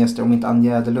oss utan gäster om inte Ann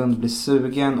Jäderlund blir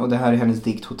sugen. Och det här är hennes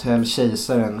dikt Hotell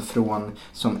Kejsaren från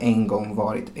Som en gång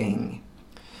varit äng.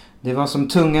 Det var som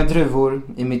tunga druvor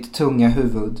i mitt tunga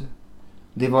huvud.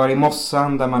 Det var i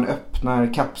mossan där man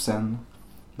öppnar kapseln.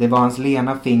 Det var hans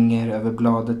lena finger över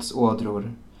bladets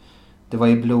ådror. Det var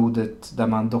i blodet där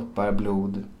man doppar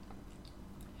blod.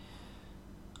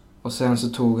 Och sen så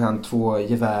tog han 2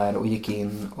 gevär och gick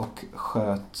in och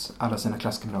sköt alla sina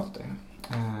klasskamrater.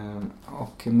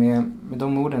 Och med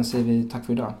de orden säger vi tack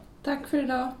för idag. Tack för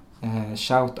idag.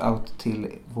 Shout out till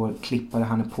vår klippare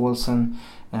Hanne Paulsen.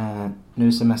 Nu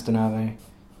är semestern över.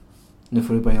 Nu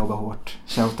får du börja jobba hårt.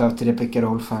 Shout out till Rebecca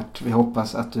Rolfart. Vi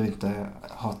hoppas att du inte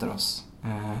hatar oss.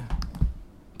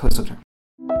 Puss och kram.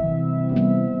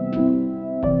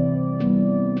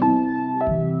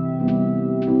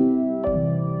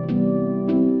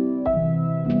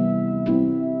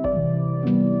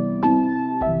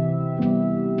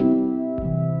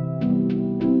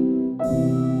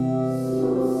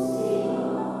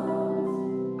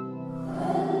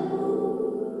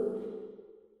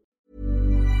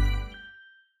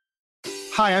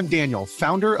 Hi, I'm Daniel,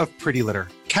 founder of Pretty Litter.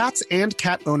 Cats and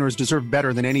cat owners deserve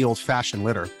better than any old-fashioned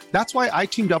litter. That's why I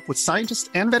teamed up with scientists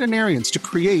and veterinarians to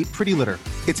create Pretty Litter.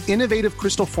 Its innovative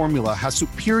crystal formula has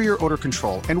superior odor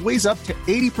control and weighs up to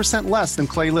 80% less than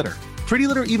clay litter. Pretty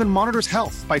Litter even monitors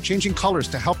health by changing colors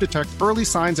to help detect early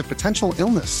signs of potential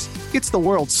illness. It's the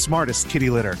world's smartest kitty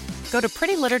litter. Go to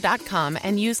prettylitter.com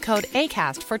and use code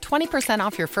ACAST for 20%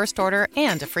 off your first order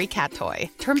and a free cat toy.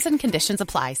 Terms and conditions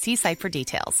apply. See site for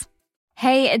details.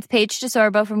 Hey, it's Paige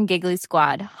DeSorbo from Giggly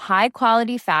Squad. High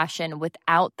quality fashion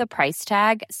without the price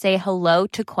tag. Say hello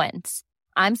to Quince.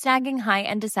 I'm snagging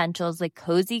high-end essentials like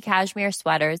cozy cashmere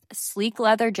sweaters, sleek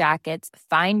leather jackets,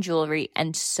 fine jewelry,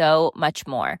 and so much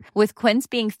more. With Quince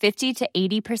being 50 to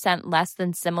 80% less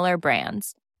than similar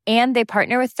brands. And they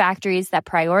partner with factories that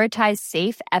prioritize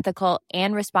safe, ethical,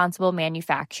 and responsible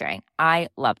manufacturing. I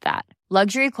love that.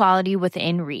 Luxury quality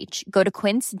within reach. Go to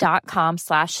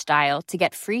quince.com/style to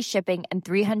get free shipping and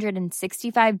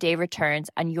 365-day returns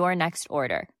on your next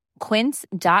order.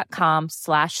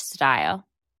 Quince.com/style.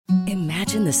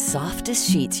 Imagine the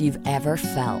softest sheets you've ever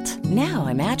felt. Now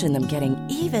imagine them getting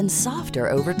even softer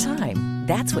over time.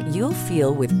 That's what you'll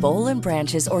feel with Boll &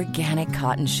 Branch's organic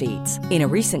cotton sheets. In a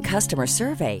recent customer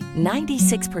survey,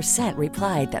 96%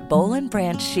 replied that Boll &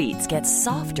 Branch sheets get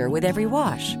softer with every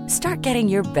wash. Start getting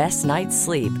your best night's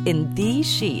sleep in these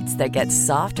sheets that get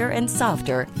softer and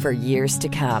softer for years to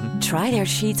come. Try their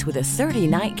sheets with a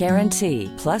 30-night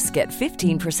guarantee. Plus, get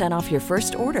 15% off your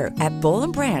first order at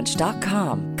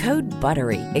bollandbranch.com. Code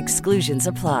BUTTERY. Exclusions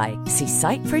apply. See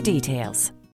site for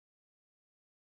details.